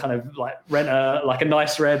little and kind of like rent a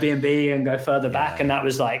nicer Airbnb and go further back. And that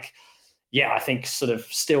was like, I think sort of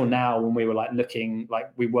still now when we were like looking,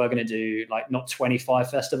 like we were going to do like not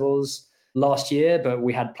 25 festivals last year, but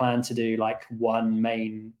we had planned to do like one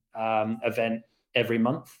main event every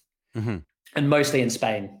month. And mostly in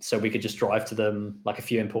Spain. So we could just drive to them, like a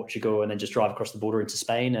few in Portugal, and then just drive across the border into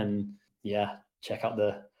Spain and check out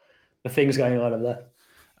the things going on over there.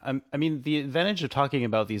 I mean, the advantage of talking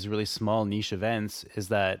about these really small niche events is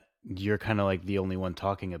that you're kind of like the only one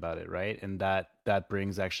talking about it, right? And that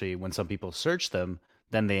brings actually, when some people search them,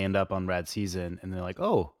 then they end up on Rad Season and they're like,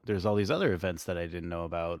 oh, there's all these other events that I didn't know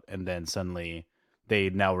about. And then suddenly they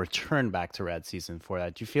now return back to Rad Season for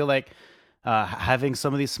that. Do you feel like having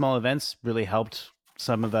some of these small events really helped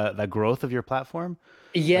some of the growth of your platform?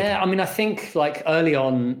 Yeah, I mean, I think like early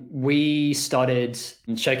on, we started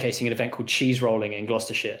showcasing an event called Cheese Rolling in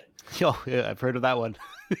Gloucestershire. Oh, yeah, I've heard of that one.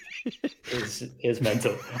 Is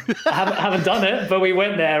mental. I haven't done it, but we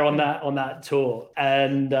went there on that tour,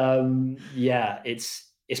 and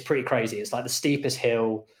it's pretty crazy. It's like the steepest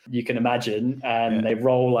hill you can imagine, and they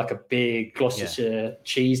roll like a big Gloucestershire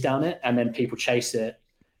cheese down it, and then people chase it.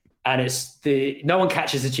 And no one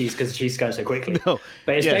catches the cheese because the cheese goes so quickly. No.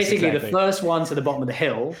 But it's basically the first one to the bottom of the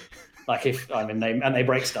hill. Like they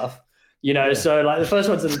break stuff, So like the first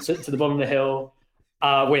one to the bottom of the hill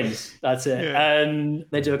wins. That's it. Yeah. And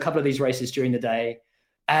they do a couple of these races during the day,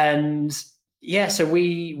 and so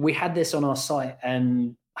we had this on our site,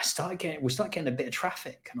 and we started getting a bit of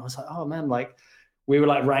traffic, and I was like, oh man, like we were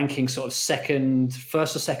like ranking sort of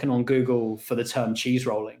first or second on Google for the term cheese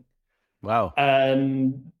rolling. Wow.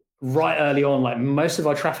 And right early on, like most of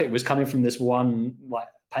our traffic was coming from this one like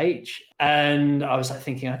page, and I was like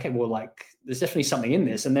thinking, okay, well, like there's definitely something in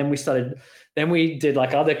this. And then we did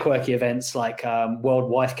like other quirky events, like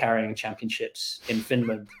World Wife Carrying Championships in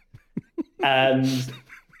Finland, and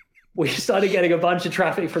we started getting a bunch of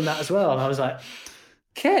traffic from that as well. And I was like,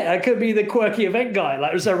 okay, I could be the quirky event guy.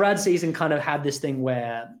 Like, so Rad Season kind of had this thing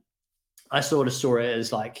where I sort of saw it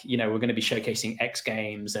as like, we're going to be showcasing X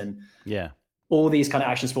Games and all these kind of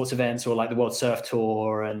action sports events, or like the World Surf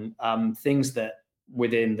Tour, and things that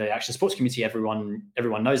within the action sports community everyone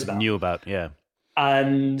knows about. Knew about, yeah.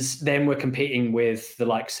 And then we're competing with the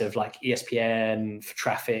likes of like ESPN for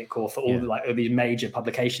traffic, or for all like all these major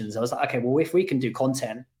publications. I was like, okay, well, if we can do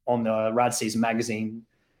content on the Rad Season magazine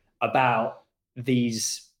about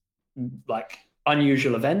these like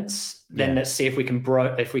unusual events. Then let's see if we can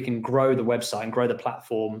grow the website and grow the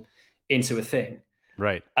platform into a thing.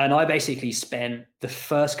 Right. And I basically spent the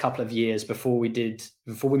first couple of years before we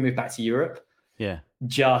moved back to Europe,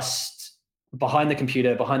 just behind the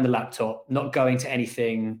computer, behind the laptop, not going to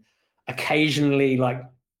anything, occasionally like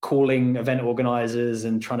calling event organizers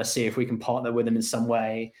and trying to see if we can partner with them in some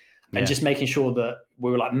way, and just making sure that we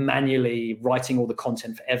were like manually writing all the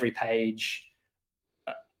content for every page,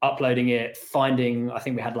 uploading it, I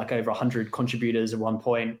think we had like over 100 contributors at one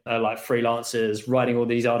point, like freelancers writing all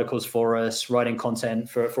these articles for us, writing content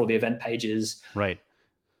for all the event pages. Right.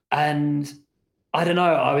 And I don't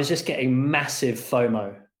know, I was just getting massive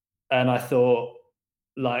FOMO. And I thought,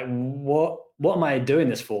 like, what am I doing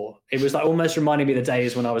this for? It was like almost reminding me of the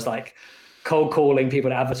days when I was like cold calling people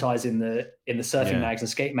to advertise in the surfing mags and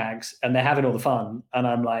skate mags, and they're having all the fun. And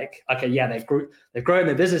I'm like, okay, yeah, they've grown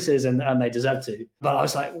their businesses and they deserve to. But I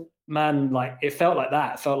was like, man, like it felt like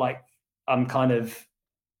that. It felt like I'm kind of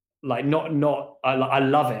like I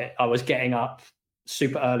love it. I was getting up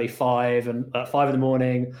super early, 5 in the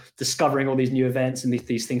morning, discovering all these new events and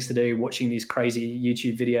these things to do, watching these crazy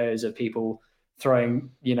YouTube videos of people throwing,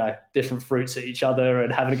 different fruits at each other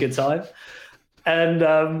and having a good time. And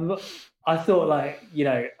I thought, like,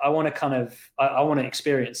 I want to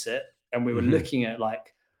experience it. And we were looking at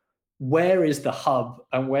like, where is the hub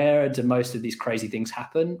and where do most of these crazy things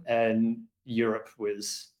happen? And Europe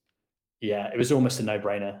was, it was almost a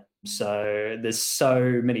no-brainer. So there's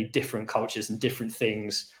so many different cultures and different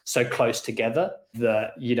things so close together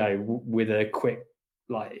that, with a quick,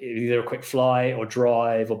 like either a quick fly or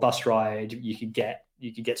drive or bus ride, you could get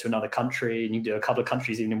to another country, and you can do a couple of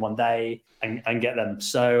countries even in one day and get them.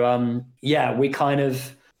 So we kind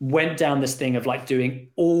of went down this thing of like doing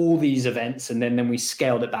all these events, and then we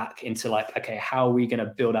scaled it back into like, okay, how are we going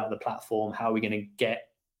to build out the platform? How are we going to get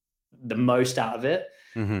the most out of it?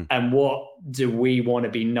 And what do we want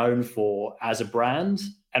to be known for as a brand?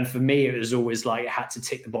 And for me, it was always like, it had to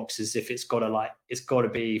tick the boxes. If it's got to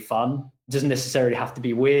be fun. It doesn't necessarily have to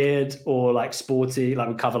be weird or like sporty. Like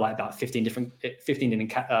we cover like about 15 different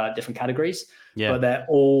categories, but they're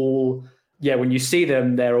all, when you see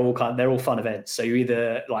them, they're all fun events. So you're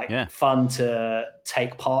either like fun to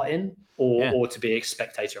take part in or to be a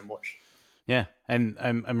spectator and watch. Yeah. And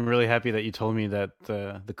I'm really happy that you told me that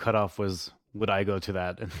the cutoff was, would I go to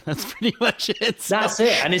that? And that's pretty much it. So. That's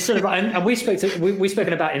it. And it's sort of, and we've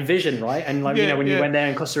spoken about Envision, right? And like, when you went there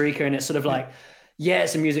in Costa Rica, and it's sort of like,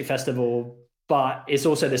 it's a music festival, but it's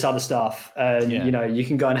also this other stuff. And, you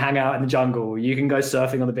can go and hang out in the jungle. You can go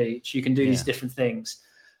surfing on the beach. You can do these different things.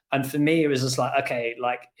 And for me, it was just like, okay,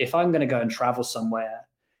 like if I'm going to go and travel somewhere,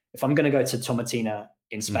 if I'm going to go to Tomatina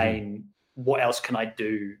in Spain, what else can I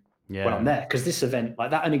do when I'm there? Because this event,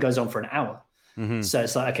 like that only goes on for an hour. So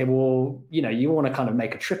it's like, okay, well, you want to kind of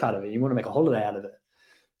make a trip out of it. You want to make a holiday out of it.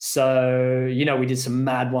 So, we did some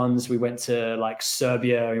mad ones. We went to like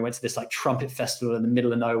Serbia. We went to this like trumpet festival in the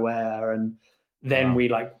middle of nowhere. And then we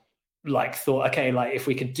like thought, okay, like if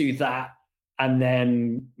we could do that, and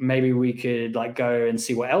then maybe we could like go and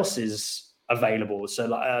see what else is available. So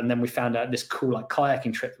like, and then we found out this cool like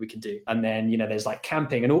kayaking trip that we could do. And then, there's like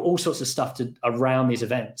camping and all sorts of stuff around these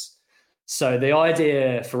events. So the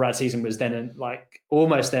idea for Rad Season was then like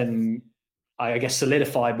almost then, I guess,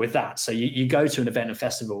 solidified with that. So you go to an event and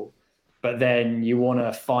festival, but then you want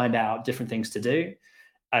to find out different things to do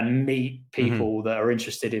and meet people that are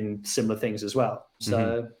interested in similar things as well.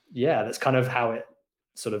 So that's kind of how it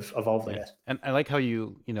sort of evolved, I guess. And I like how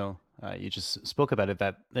you just spoke about it,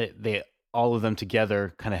 that they all of them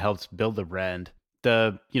together kind of helped build the brand.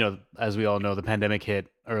 As we all know, the pandemic hit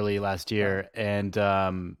early last year, and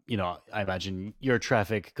I imagine your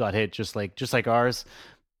traffic got hit just like ours,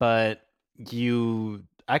 but you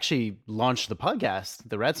actually launched the podcast,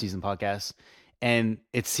 the Rad Season podcast, and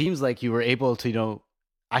it seems like you were able to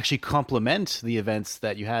actually complement the events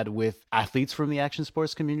that you had with athletes from the action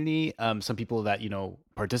sports community, some people that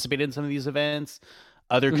participated in some of these events,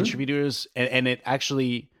 other contributors, and it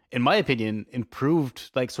actually, in my opinion, improved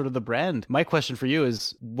like sort of the brand. My question for you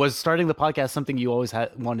is, was starting the podcast something you always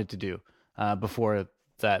wanted to do before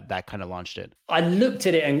that kind of launched it? I looked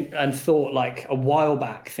at it and thought like a while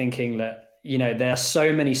back, thinking that, there are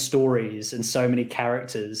so many stories and so many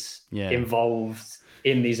characters involved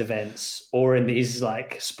in these events or in these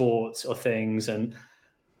like sports or things. And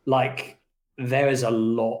like, there is a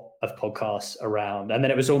lot of podcasts around. And then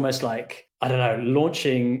it was almost like, I don't know,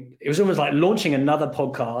 launching another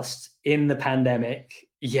podcast in the pandemic.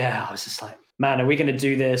 Yeah. I was just like, man, are we going to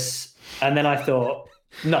do this? And then I thought,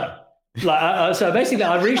 no, Like, so basically,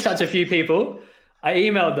 I reached out to a few people. I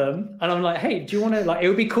emailed them, and I'm like, "Hey, do you want to like? It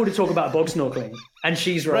would be cool to talk about bog snorkeling and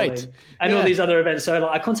she's Right. rolling and all Yeah. these other events." So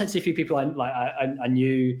like, I contacted a few people I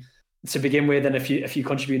knew to begin with, and a few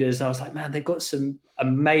contributors. And I was like, "Man, they've got some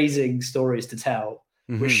amazing stories to tell,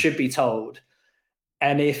 which Hmm. should be told."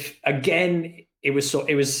 And if again, it was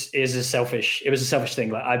a selfish thing.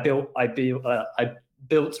 Like I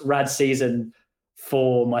built Rad Season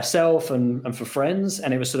for myself and for friends,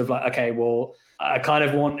 and it was sort of like, okay, well, I kind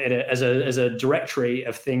of wanted it as a directory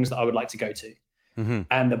of things that I would like to go to. Hmm.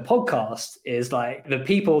 And the podcast is like the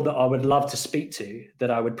people that I would love to speak to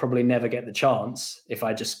that I would probably never get the chance if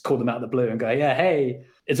I just called them out of the blue and go, yeah, hey,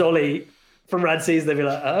 it's Ollie from Rad Seas. They'd be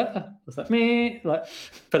like, what's that? Me? Like,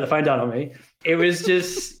 put the phone down on me. It was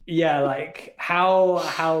just, yeah, like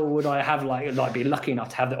how would I have like be lucky enough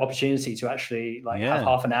to have the opportunity to actually like have Yeah.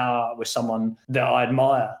 half an hour with someone that I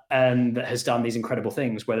admire and that has done these incredible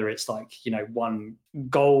things, whether it's like, won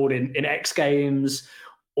gold in X Games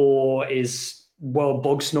or is world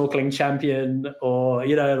bog snorkeling champion, or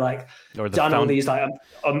like Or the done all found. these like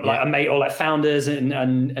Yeah. a mate or like founders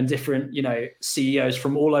and different CEOs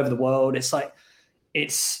from all over the world. It's like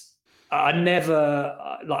it's I never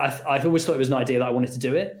like I always thought it was an idea that I wanted to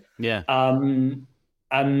do it. Yeah.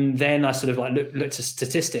 And then I sort of like looked at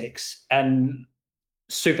statistics and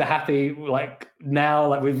super happy like now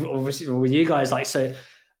like with obviously with you guys, like, so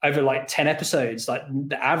over like 10 episodes, like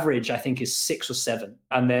the average I think is 6 or 7,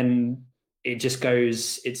 and then it just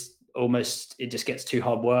goes, it just gets too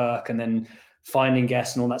hard work, and then finding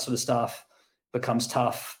guests and all that sort of stuff becomes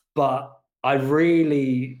tough. But I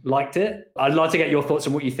really liked it. I'd like to get your thoughts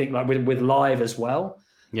on what you think, like with live as well.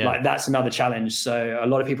 Yeah. Like that's another challenge. So a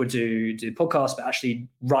lot of people do podcasts, but actually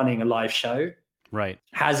running a live show Right.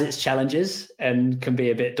 has its challenges and can be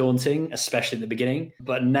a bit daunting, especially at the beginning.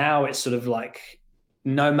 But now it's sort of like,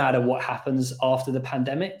 no matter what happens after the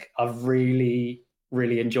pandemic, I really,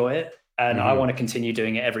 really enjoy it. And I Hmm. want to continue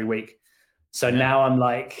doing it every week. So Yeah. now I'm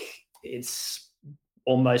like, it's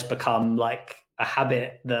almost become like a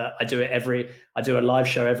habit that I do a live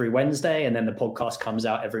show every Wednesday, and then the podcast comes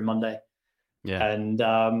out every Monday. Yeah.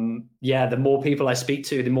 And yeah, the more people I speak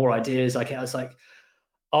to, the more ideas I get. I was like,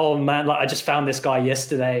 oh man, like I just found this guy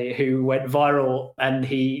yesterday who went viral, and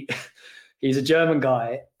he's a German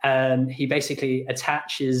guy, and he basically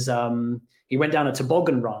attaches he went down a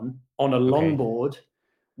toboggan run on a Okay. longboard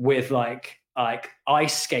with like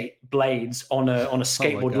ice skate blades on a Oh my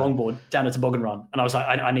skateboard God. longboard down a toboggan run. And I was like,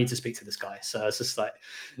 I need to speak to this guy. So it's just like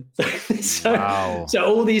so Wow. so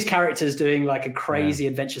all these characters doing like a Yeah. crazy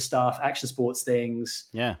adventure stuff, action sports things,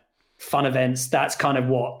 Yeah. fun events. That's kind of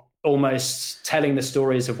what almost telling the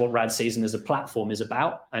stories of what Rad Season as a platform is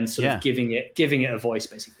about, and sort Yeah. of giving it a voice,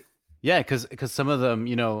 basically. Yeah. Because some of them,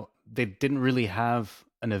 they didn't really have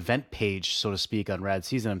an event page, so to speak, on Rad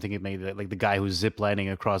Season. I'm thinking maybe like the guy who's zip lining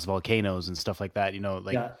across volcanoes and stuff like that.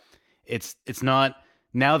 Like Yeah, it's not,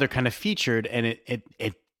 now they're kind of featured, and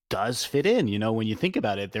it does fit in. When you think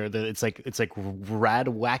about it, it's like rad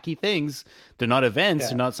wacky things. They're not events.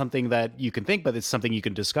 They're yeah, not something that you can think, but it's something you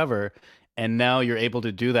can discover. And now you're able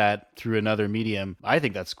to do that through another medium. I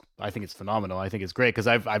think it's phenomenal. I think it's great because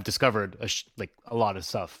I've discovered like a lot of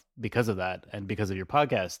stuff because of that and because of your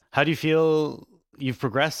podcast. How do you feel you've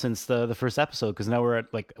progressed since the first episode? Because now we're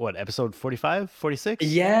at like what, episode 45, 46?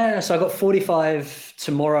 yeah. So I got 45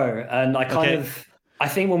 tomorrow, and Okay. I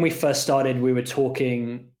think when we first started, we were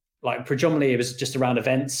talking like predominantly it was just around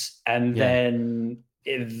events, and Yeah. then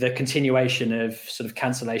the continuation of sort of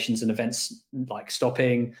cancellations and events like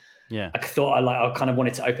stopping. Yeah. I thought I kind of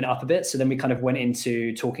wanted to open it up a bit. So then we kind of went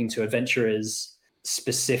into talking to adventurers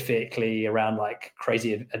specifically around like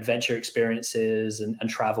crazy adventure experiences and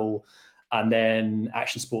travel, and then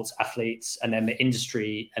action sports athletes, and then the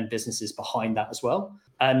industry and businesses behind that as well.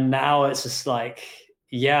 And now it's just like,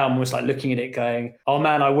 yeah, I'm almost like looking at it going, oh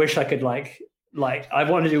man, I wish I could I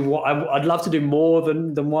want to do what I'd love to do more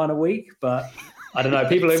than one a week, but I don't know.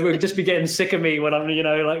 People would just be getting sick of me when I'm,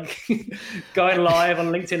 like going live on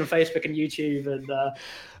LinkedIn and Facebook and YouTube, and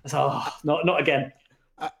so not again.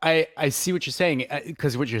 I see what you're saying,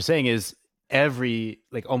 because what you're saying is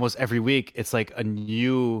almost every week it's like a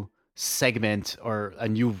new segment or a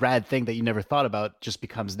new rad thing that you never thought about just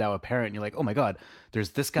becomes now apparent. And you're like, oh my God,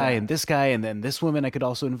 there's this guy Yeah, and this guy, and then this woman I could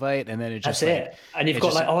also invite. And then it that's just like, it. And you've it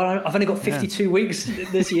got just, like, oh, I've only got yeah. 52 weeks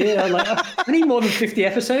this year. I'm like, I need more than 50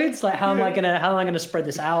 episodes. Like, how am I gonna spread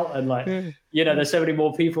this out? And like, there's so many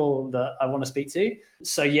more people that I want to speak to.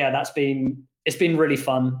 So yeah, it's been really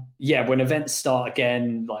fun. Yeah, when events start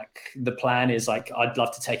again, like the plan is like I'd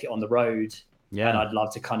love to take it on the road, and Yeah. I'd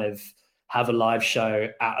love to kind of have a live show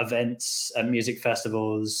at events and music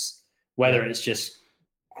festivals whether it's just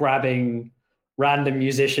grabbing random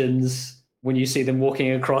musicians when you see them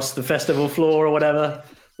walking across the festival floor or whatever,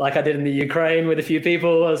 like I did in the Ukraine with a few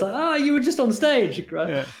people. I was like, oh, you were just on stage.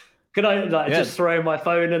 Yeah. Could I just throw my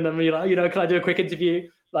phone and then be like, can I do a quick interview?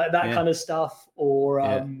 Like that kind of stuff. Or,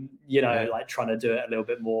 like trying to do it a little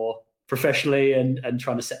bit more professionally and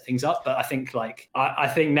trying to set things up. But I think I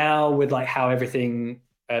think now with like how everything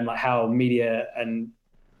and like how media and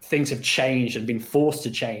things have changed and been forced to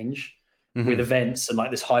change with events and like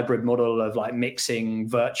this hybrid model of like mixing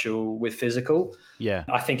virtual with physical. Yeah.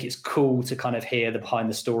 I think it's cool to kind of hear the behind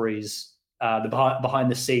the stories, the behind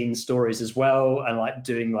the scenes stories as well. And like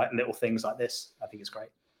doing like little things like this, I think it's great.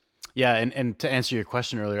 Yeah. And to answer your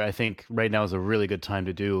question earlier, I think right now is a really good time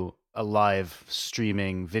to do a live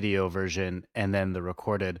streaming video version and then the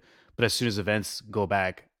recorded. But as soon as events go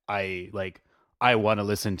back, I want to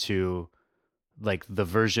listen to like the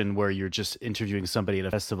version where you're just interviewing somebody at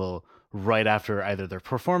a festival right after either their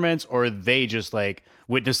performance or they just like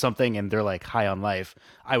witness something and they're like high on life.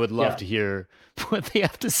 I would love to hear what they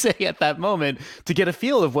have to say at that moment to get a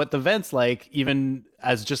feel of what the event's like, even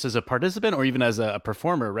as a participant or even as a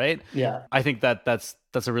performer, right? Yeah. I think that's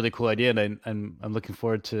a really cool idea, and I'm looking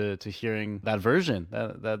forward to hearing that version.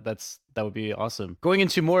 That would be awesome. Going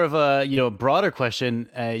into more of a broader question,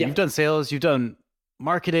 you've done sales, you've done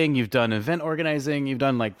marketing, you've done event organizing, you've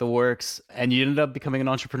done like the works, and you ended up becoming an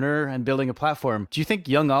entrepreneur and building a platform. Do you think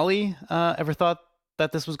young Ollie ever thought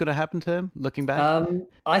that this was going to happen to him, looking back?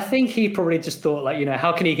 I think he probably just thought like,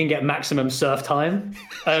 how can he get maximum surf time?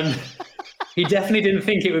 He definitely didn't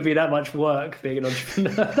think it would be that much work being an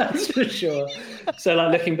entrepreneur, that's for sure. So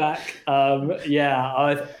like looking back, I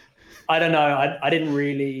don't know. I didn't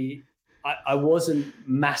really, I wasn't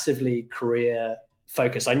massively career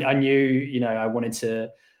focused. I knew, I wanted to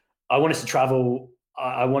travel.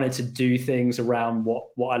 I wanted to do things around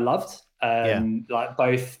what I loved. Like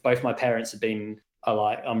both my parents have been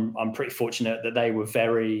I'm pretty fortunate that they were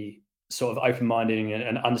very sort of open-minded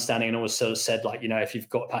and understanding, and always sort of said like, if you've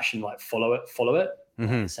got a passion, like follow it.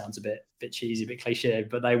 It sounds a bit cheesy, a bit cliche,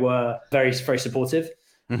 but they were very, very supportive.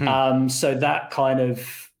 So that kind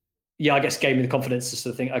of, I guess gave me the confidence to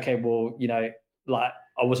sort of think, okay, well, like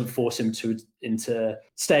I wasn't forced into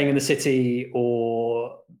staying in the city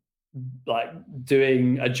or like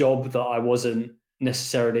doing a job that I wasn't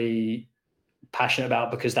necessarily passionate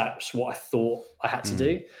about because that's what I thought I had to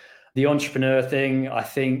do. The entrepreneur thing, I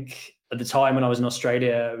think at the time when I was in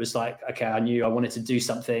Australia, it was like, okay, I knew I wanted to do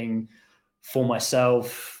something for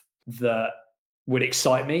myself that would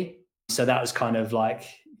excite me. So that was kind of like,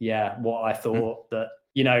 what I thought that,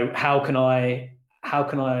 how can I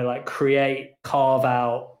like carve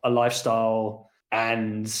out a lifestyle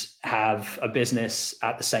and have a business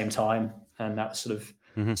at the same time? And that's sort of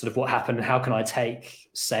what happened. How can I take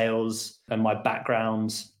sales and my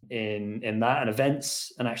background in that and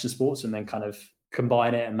events and action sports and then kind of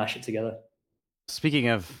combine it and mash it together? Speaking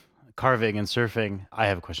of carving and surfing, I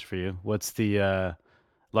have a question for you. What's the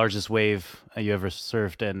largest wave you ever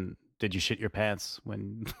surfed, and did you shit your pants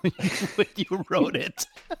when you rode it?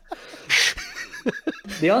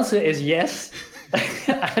 The answer is yes.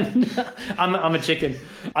 And I'm a chicken.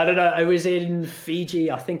 I don't know. I was in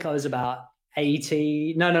Fiji. I think I was about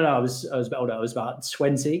 80. No. I was a bit older. I was about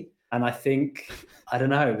 20. And I think, I don't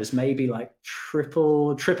know, it was maybe like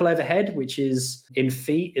triple overhead, which is in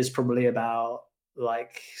feet is probably about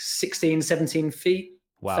like 16, 17 feet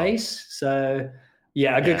face. So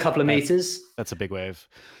a good couple of meters. That's a big wave.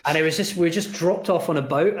 And it was we just dropped off on a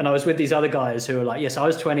boat, and I was with these other guys who were like, yes, I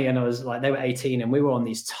was 20 and I was like, they were 18, and we were on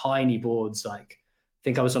these tiny boards. Like, I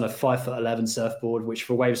think I was on a 5'11" surfboard, which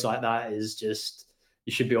for waves like that is just,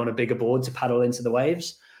 you should be on a bigger board to paddle into the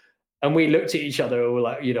waves. And we looked at each other and we're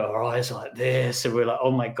like, our eyes are like this. And we're like, oh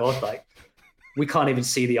my God, like we can't even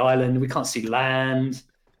see the island. We can't see land.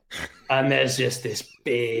 And there's just this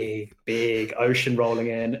big, big ocean rolling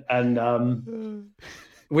in. And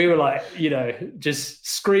we were like, just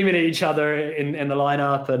screaming at each other in the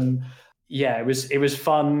lineup. And it was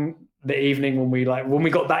fun the evening when we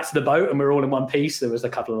got back to the boat and we were all in one piece. There was a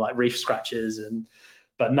couple of like reef scratches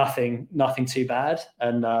but nothing too bad.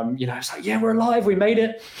 And, it's like, we're alive. We made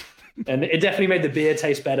it. And it definitely made the beer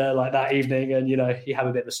taste better like that evening. And, you have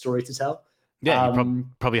a bit of a story to tell. Yeah, you're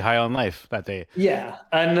probably high on life that day. Yeah.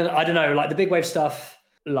 And I don't know, like the big wave stuff,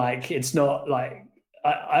 like it's not like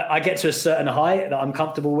I get to a certain height that I'm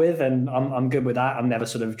comfortable with, and I'm good with that. I'm never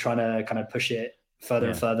sort of trying to kind of push it further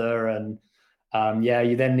and further. And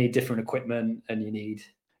you then need different equipment, and you need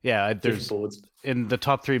Yeah, different there's boards. in the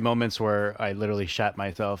top three moments where I literally shat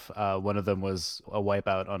myself. One of them was a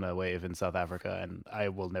wipeout on a wave in South Africa, and I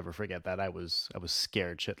will never forget that. I was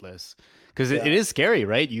scared shitless because it Yeah. is scary,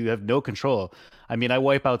 right? You have no control. I mean, I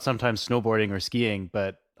wipe out sometimes snowboarding or skiing,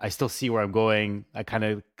 but I still see where I'm going. I kind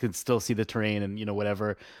of could still see the terrain and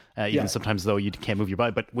whatever. Even Yeah. sometimes though you can't move your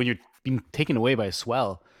body, but when you're being taken away by a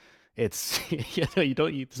swell, it's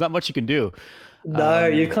there's not much you can do. No,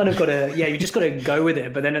 you've kind of got to, yeah, you just got to go with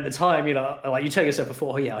it. But then at the time, like you tell yourself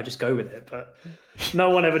before, oh, yeah, I just go with it. But no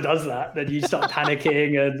one ever does that. Then you start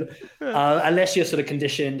panicking, and unless you're sort of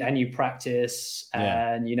conditioned and you practice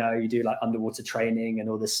and, you do like underwater training and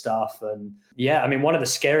all this stuff. And yeah, I mean, one of the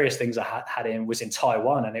scariest things I had in was in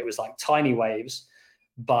Taiwan, and it was like tiny waves,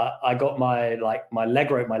 but I got my leg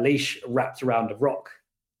rope, my leash wrapped around a rock.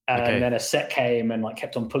 And then a set came and like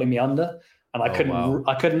kept on pulling me under. And I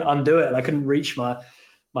couldn't undo it. And I couldn't reach my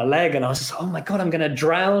leg. And I was just, oh my God, I'm going to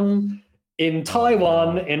drown in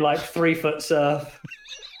Taiwan in like 3-foot surf.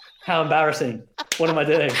 How embarrassing. What am I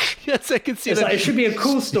doing? Yes, I can see it's that. Like, it should be a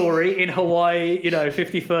cool story in Hawaii,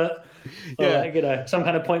 50-foot, like, some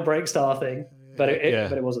kind of Point Break style thing. But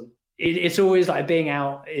it wasn't. It's always like being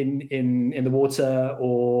out in the water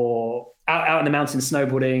or out in the mountains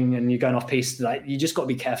snowboarding, and you're going off piste. Like, you just got to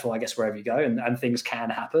be careful, I guess, wherever you go, and things can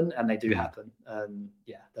happen, and they do happen.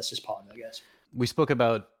 That's just part of it, I guess. We spoke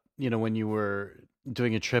about when you were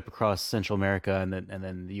doing a trip across Central America and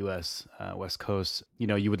then the U.S. West Coast.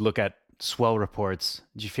 You would look at swell reports.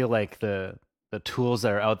 Do you feel like the tools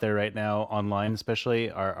that are out there right now online, especially,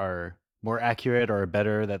 are more accurate or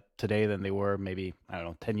better that today than they were maybe, I don't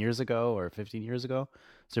know, 10 years ago or 15 years ago?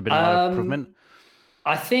 Has there been a lot of improvement?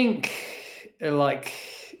 I think like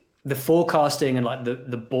the forecasting and like the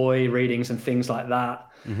buoy readings and things like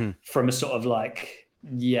that from a sort of like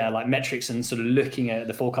metrics and sort of looking at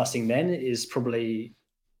the forecasting then is probably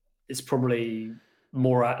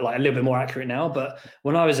more like a little bit more accurate now. But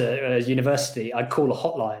when I was at university, I'd call a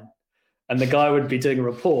hotline, and the guy would be doing a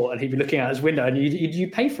report, and he'd be looking out his window, and you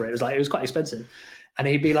pay for it. It was quite expensive, and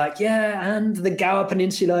he'd be like, "Yeah, and the Gower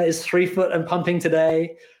Peninsula is 3 foot and pumping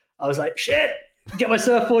today." I was like, "Shit, get my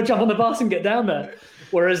surfboard, jump on the bus, and get down there."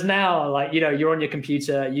 Whereas now, like you're on your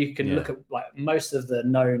computer, you can look at like most of the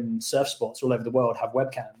known surf spots all over the world have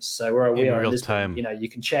webcams. So where we are in this time, you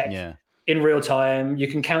can check in real time. You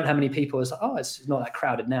can count how many people. It's like, oh, it's not that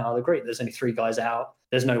crowded now. They're great. There's only 3 guys out.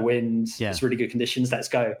 There's no wind. It's really good conditions. Let's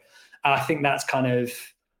go. I think that's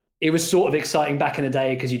it was sort of exciting back in the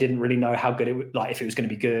day because you didn't really know how good it would, like if it was going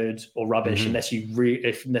to be good or rubbish, unless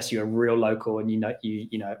you're a real local and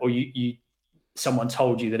or someone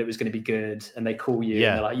told you that it was going to be good and they call you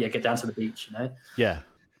and they're like, get down to the beach, Yeah.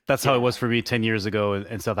 That's how it was for me 10 years ago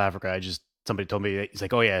in South Africa. Somebody told me, he's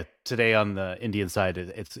like, oh yeah, today on the Indian side,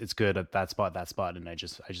 it's good at that spot. And I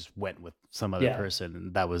just went with some other person,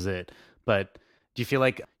 and that was it. But do you feel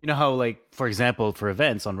like, how, like, for example, for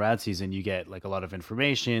events on Rad Season, you get like a lot of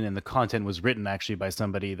information and the content was written actually by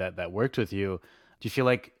somebody that worked with you. Do you feel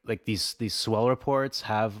like these swell reports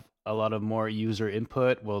have a lot of more user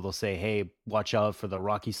input? Well, they'll say, hey, watch out for the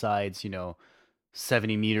rocky sides,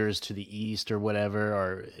 70 meters to the east or whatever.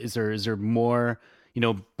 Or is there more,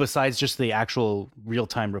 besides just the actual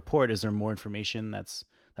real-time report, is there more information that's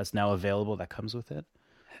now available that comes with it?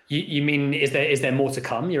 You mean, is there more to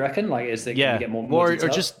come, you reckon? Like, can we get more or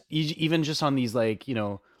just even just on these, like,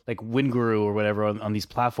 like WindGuru or whatever on these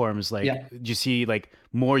platforms, like, do you see like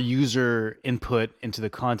more user input into the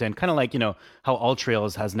content? Kind of like, how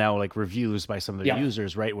AllTrails has now like reviews by some of their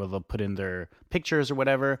users, right? Where they'll put in their pictures or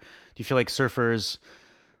whatever. Do you feel like surfers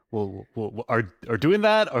are doing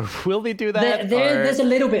that, or will they do that? There's a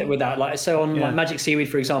little bit with that. Like, so on like Magic Seaweed,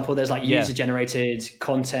 for example, there's like user generated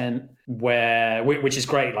content which is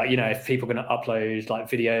great. Like, if people are going to upload like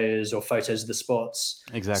videos or photos of the spots.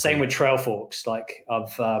 Exactly. Same with Trailforks. Like I'm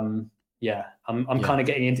kind of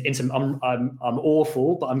getting into I'm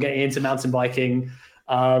awful, but I'm getting into mountain biking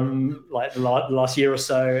like the last year or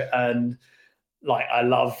so, and like I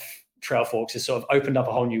love Trailforks. It's sort of opened up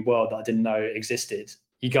a whole new world that I didn't know existed.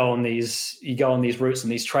 You go on these routes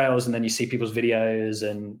and these trails, and then you see people's videos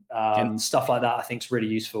and stuff like that. I think is really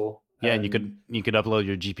useful. Yeah, and you could upload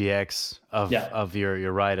your GPX of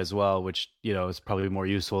your ride as well, which is probably more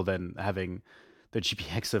useful than having the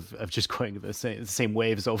GPX of just going the same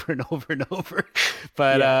waves over and over and over.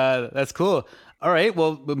 But that's cool. All right,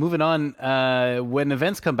 well, moving on. When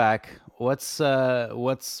events come back, what's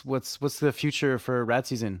the future for Rad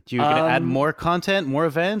Season? Do you gonna add more content, more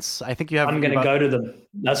events? I think you have. I'm going to go to them.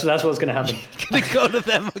 That's what's going to happen. Going to go to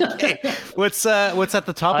them. Okay. What's at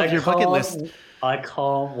the top of your bucket list? I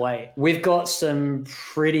can't wait. We've got some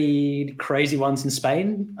pretty crazy ones in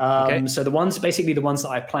Spain. So the ones that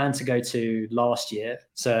I planned to go to last year.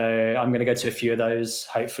 So I'm going to go to a few of those,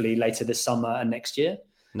 hopefully later this summer and next year.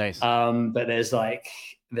 Nice. But there's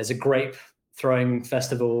a grape throwing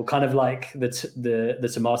festival, kind of like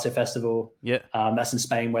the tomato festival. Yeah. That's in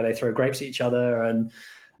Spain, where they throw grapes at each other, and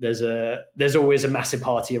there's always a massive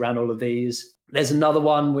party around all of these. There's another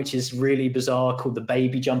one which is really bizarre called the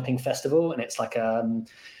Baby Jumping Festival, and it's like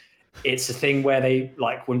it's a thing where they,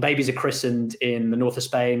 like, when babies are christened in the north of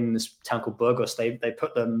Spain, this town called Burgos, they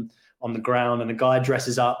put them on the ground, and a guy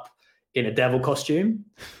dresses up in a devil costume,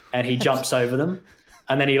 and he jumps over them,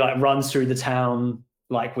 and then he like runs through the town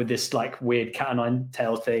like with this like weird cat o' nine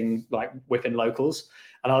tail thing, like whipping locals.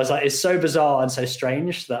 And I was like, it's so bizarre and so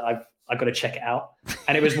strange that I've got to check it out.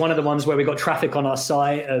 And it was one of the ones where we got traffic on our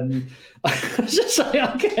site, and I was just like,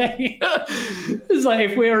 okay. It's like,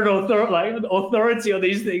 if we're an authority on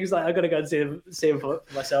these things, like, I've got to go and see them for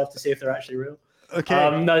myself to see if they're actually real.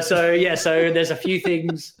 Okay. So there's a few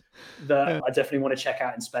things that I definitely want to check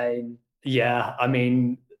out in Spain. Yeah, I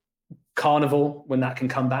mean, Carnival, when that can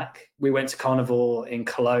come back. We went to Carnival in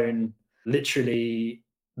Cologne literally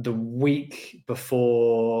the week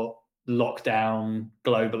before lockdown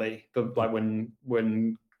globally, but like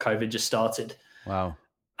when COVID just started. Wow.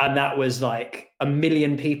 And that was like 1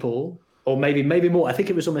 million people, or maybe more. I think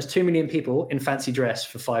it was almost 2 million people in fancy dress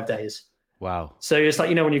for 5 days. Wow. So it's like,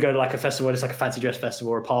 when you go to like a festival, it's like a fancy dress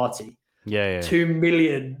festival or a party. Yeah. 2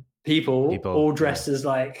 million people all dressed as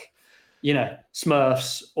like,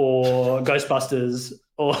 Smurfs or Ghostbusters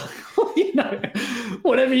or,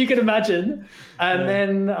 whatever you can imagine. And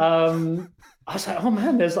then I was like, oh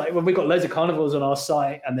man, we've got loads of carnivals on our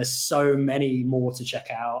site, and there's so many more to check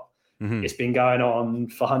out. Mm-hmm. It's been going on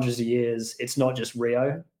for hundreds of years. It's not just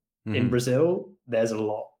Rio in Brazil. There's a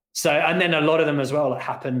lot. So, and then a lot of them as well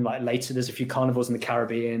happen like later. There's a few carnivals in the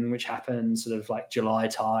Caribbean, which happen sort of like July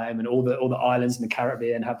time, and all the islands in the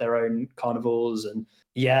Caribbean have their own carnivals. And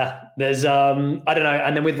yeah, there's, I don't know.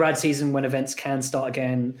 And then with Rad Season, when events can start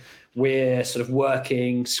again, we're sort of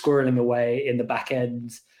squirreling away in the back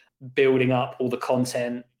end, building up all the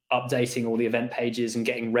content, updating all the event pages, and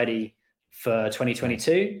getting ready for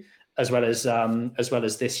 2022, as well as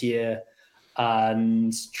this year,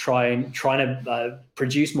 and trying to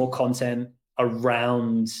produce more content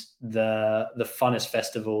around the funnest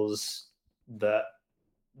festivals that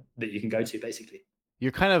you can go to. Basically,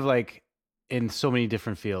 you're kind of like in so many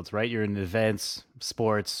different fields, right? You're in events,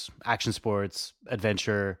 sports, action sports,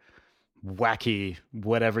 adventure, wacky,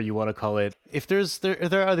 whatever you want to call it. If there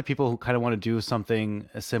are other people who kind of want to do something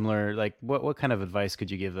similar, like what kind of advice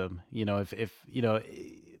could you give them? If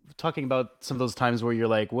talking about some of those times where you're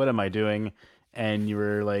like, what am I doing? And you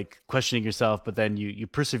were like questioning yourself, but then you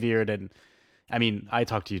persevered. And I mean, I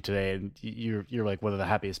talked to you today, and you're like one of the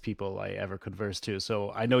happiest people I ever conversed to.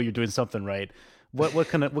 So I know you're doing something right. What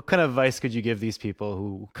kind of advice could you give these people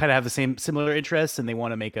who kind of have the similar interests and they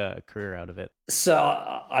want to make a career out of it? So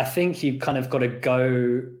I think you kind of got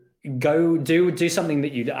to go do something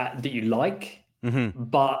that you like,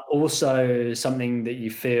 but also something that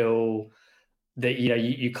you feel that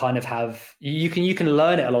you kind of have. You can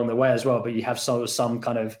learn it along the way as well, but you have some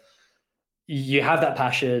kind of, you have that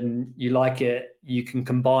passion, you like it, you can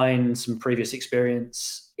combine some previous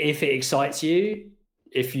experience. If it excites you,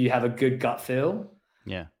 if you have a good gut feel,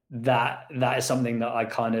 that is something that I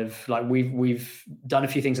kind of like. We've done a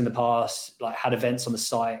few things in the past, like had events on the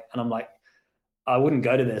site, and I'm like, I wouldn't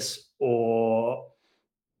go to this, or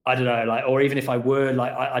I don't know, like, or even if I would,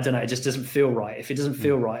 like, I don't know, it just doesn't feel right. If it doesn't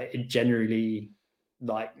feel right, it generally,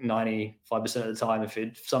 like 95% of the time,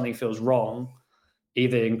 if something feels wrong,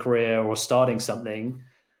 either in career or starting something,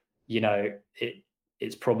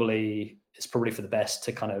 it's probably for the best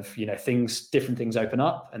to kind of, different things open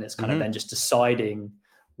up, and it's kind of then just deciding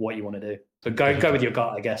what you want to do. But go with your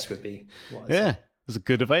gut, I guess, would be what I'd say. It's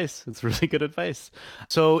good advice. It's really good advice.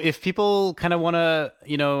 So if people kind of want to,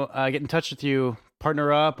 get in touch with you,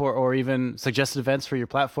 partner up, or even suggested events for your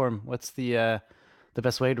platform, what's the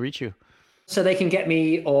best way to reach you? So they can get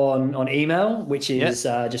me on email, which is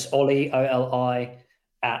just Oli, OLI,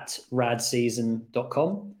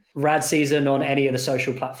 @radseason.com. Rad Season on any of the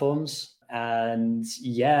social platforms. And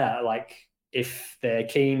like if they're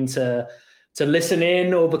keen to listen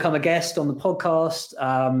in or become a guest on the podcast,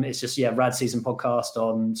 it's just Rad Season podcast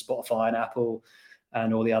on Spotify and Apple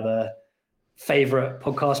and all the other favorite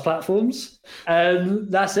podcast platforms.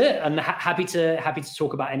 And that's it. And happy to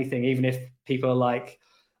talk about anything, even if people are like,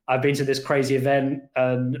 I've been to this crazy event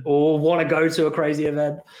or want to go to a crazy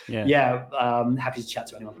event. Happy to chat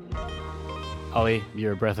to anyone. Ollie,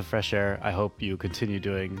 you're a breath of fresh air. I hope you continue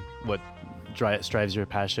doing what strives your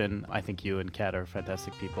passion. I think you and Kat are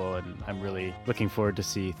fantastic people, and I'm really looking forward to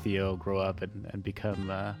see Theo grow up and become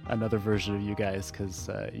another version of you guys, because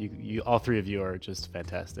you all three of you are just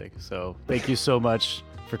fantastic. So thank you so much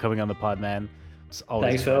for coming on the pod, man. It's always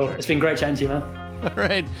Thanks, Phil. It's been great chatting to you, man. All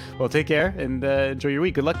right. Well, take care and enjoy your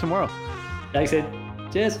week. Good luck tomorrow. Thanks, Sid.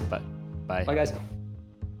 Cheers. Bye. Bye. Bye, guys.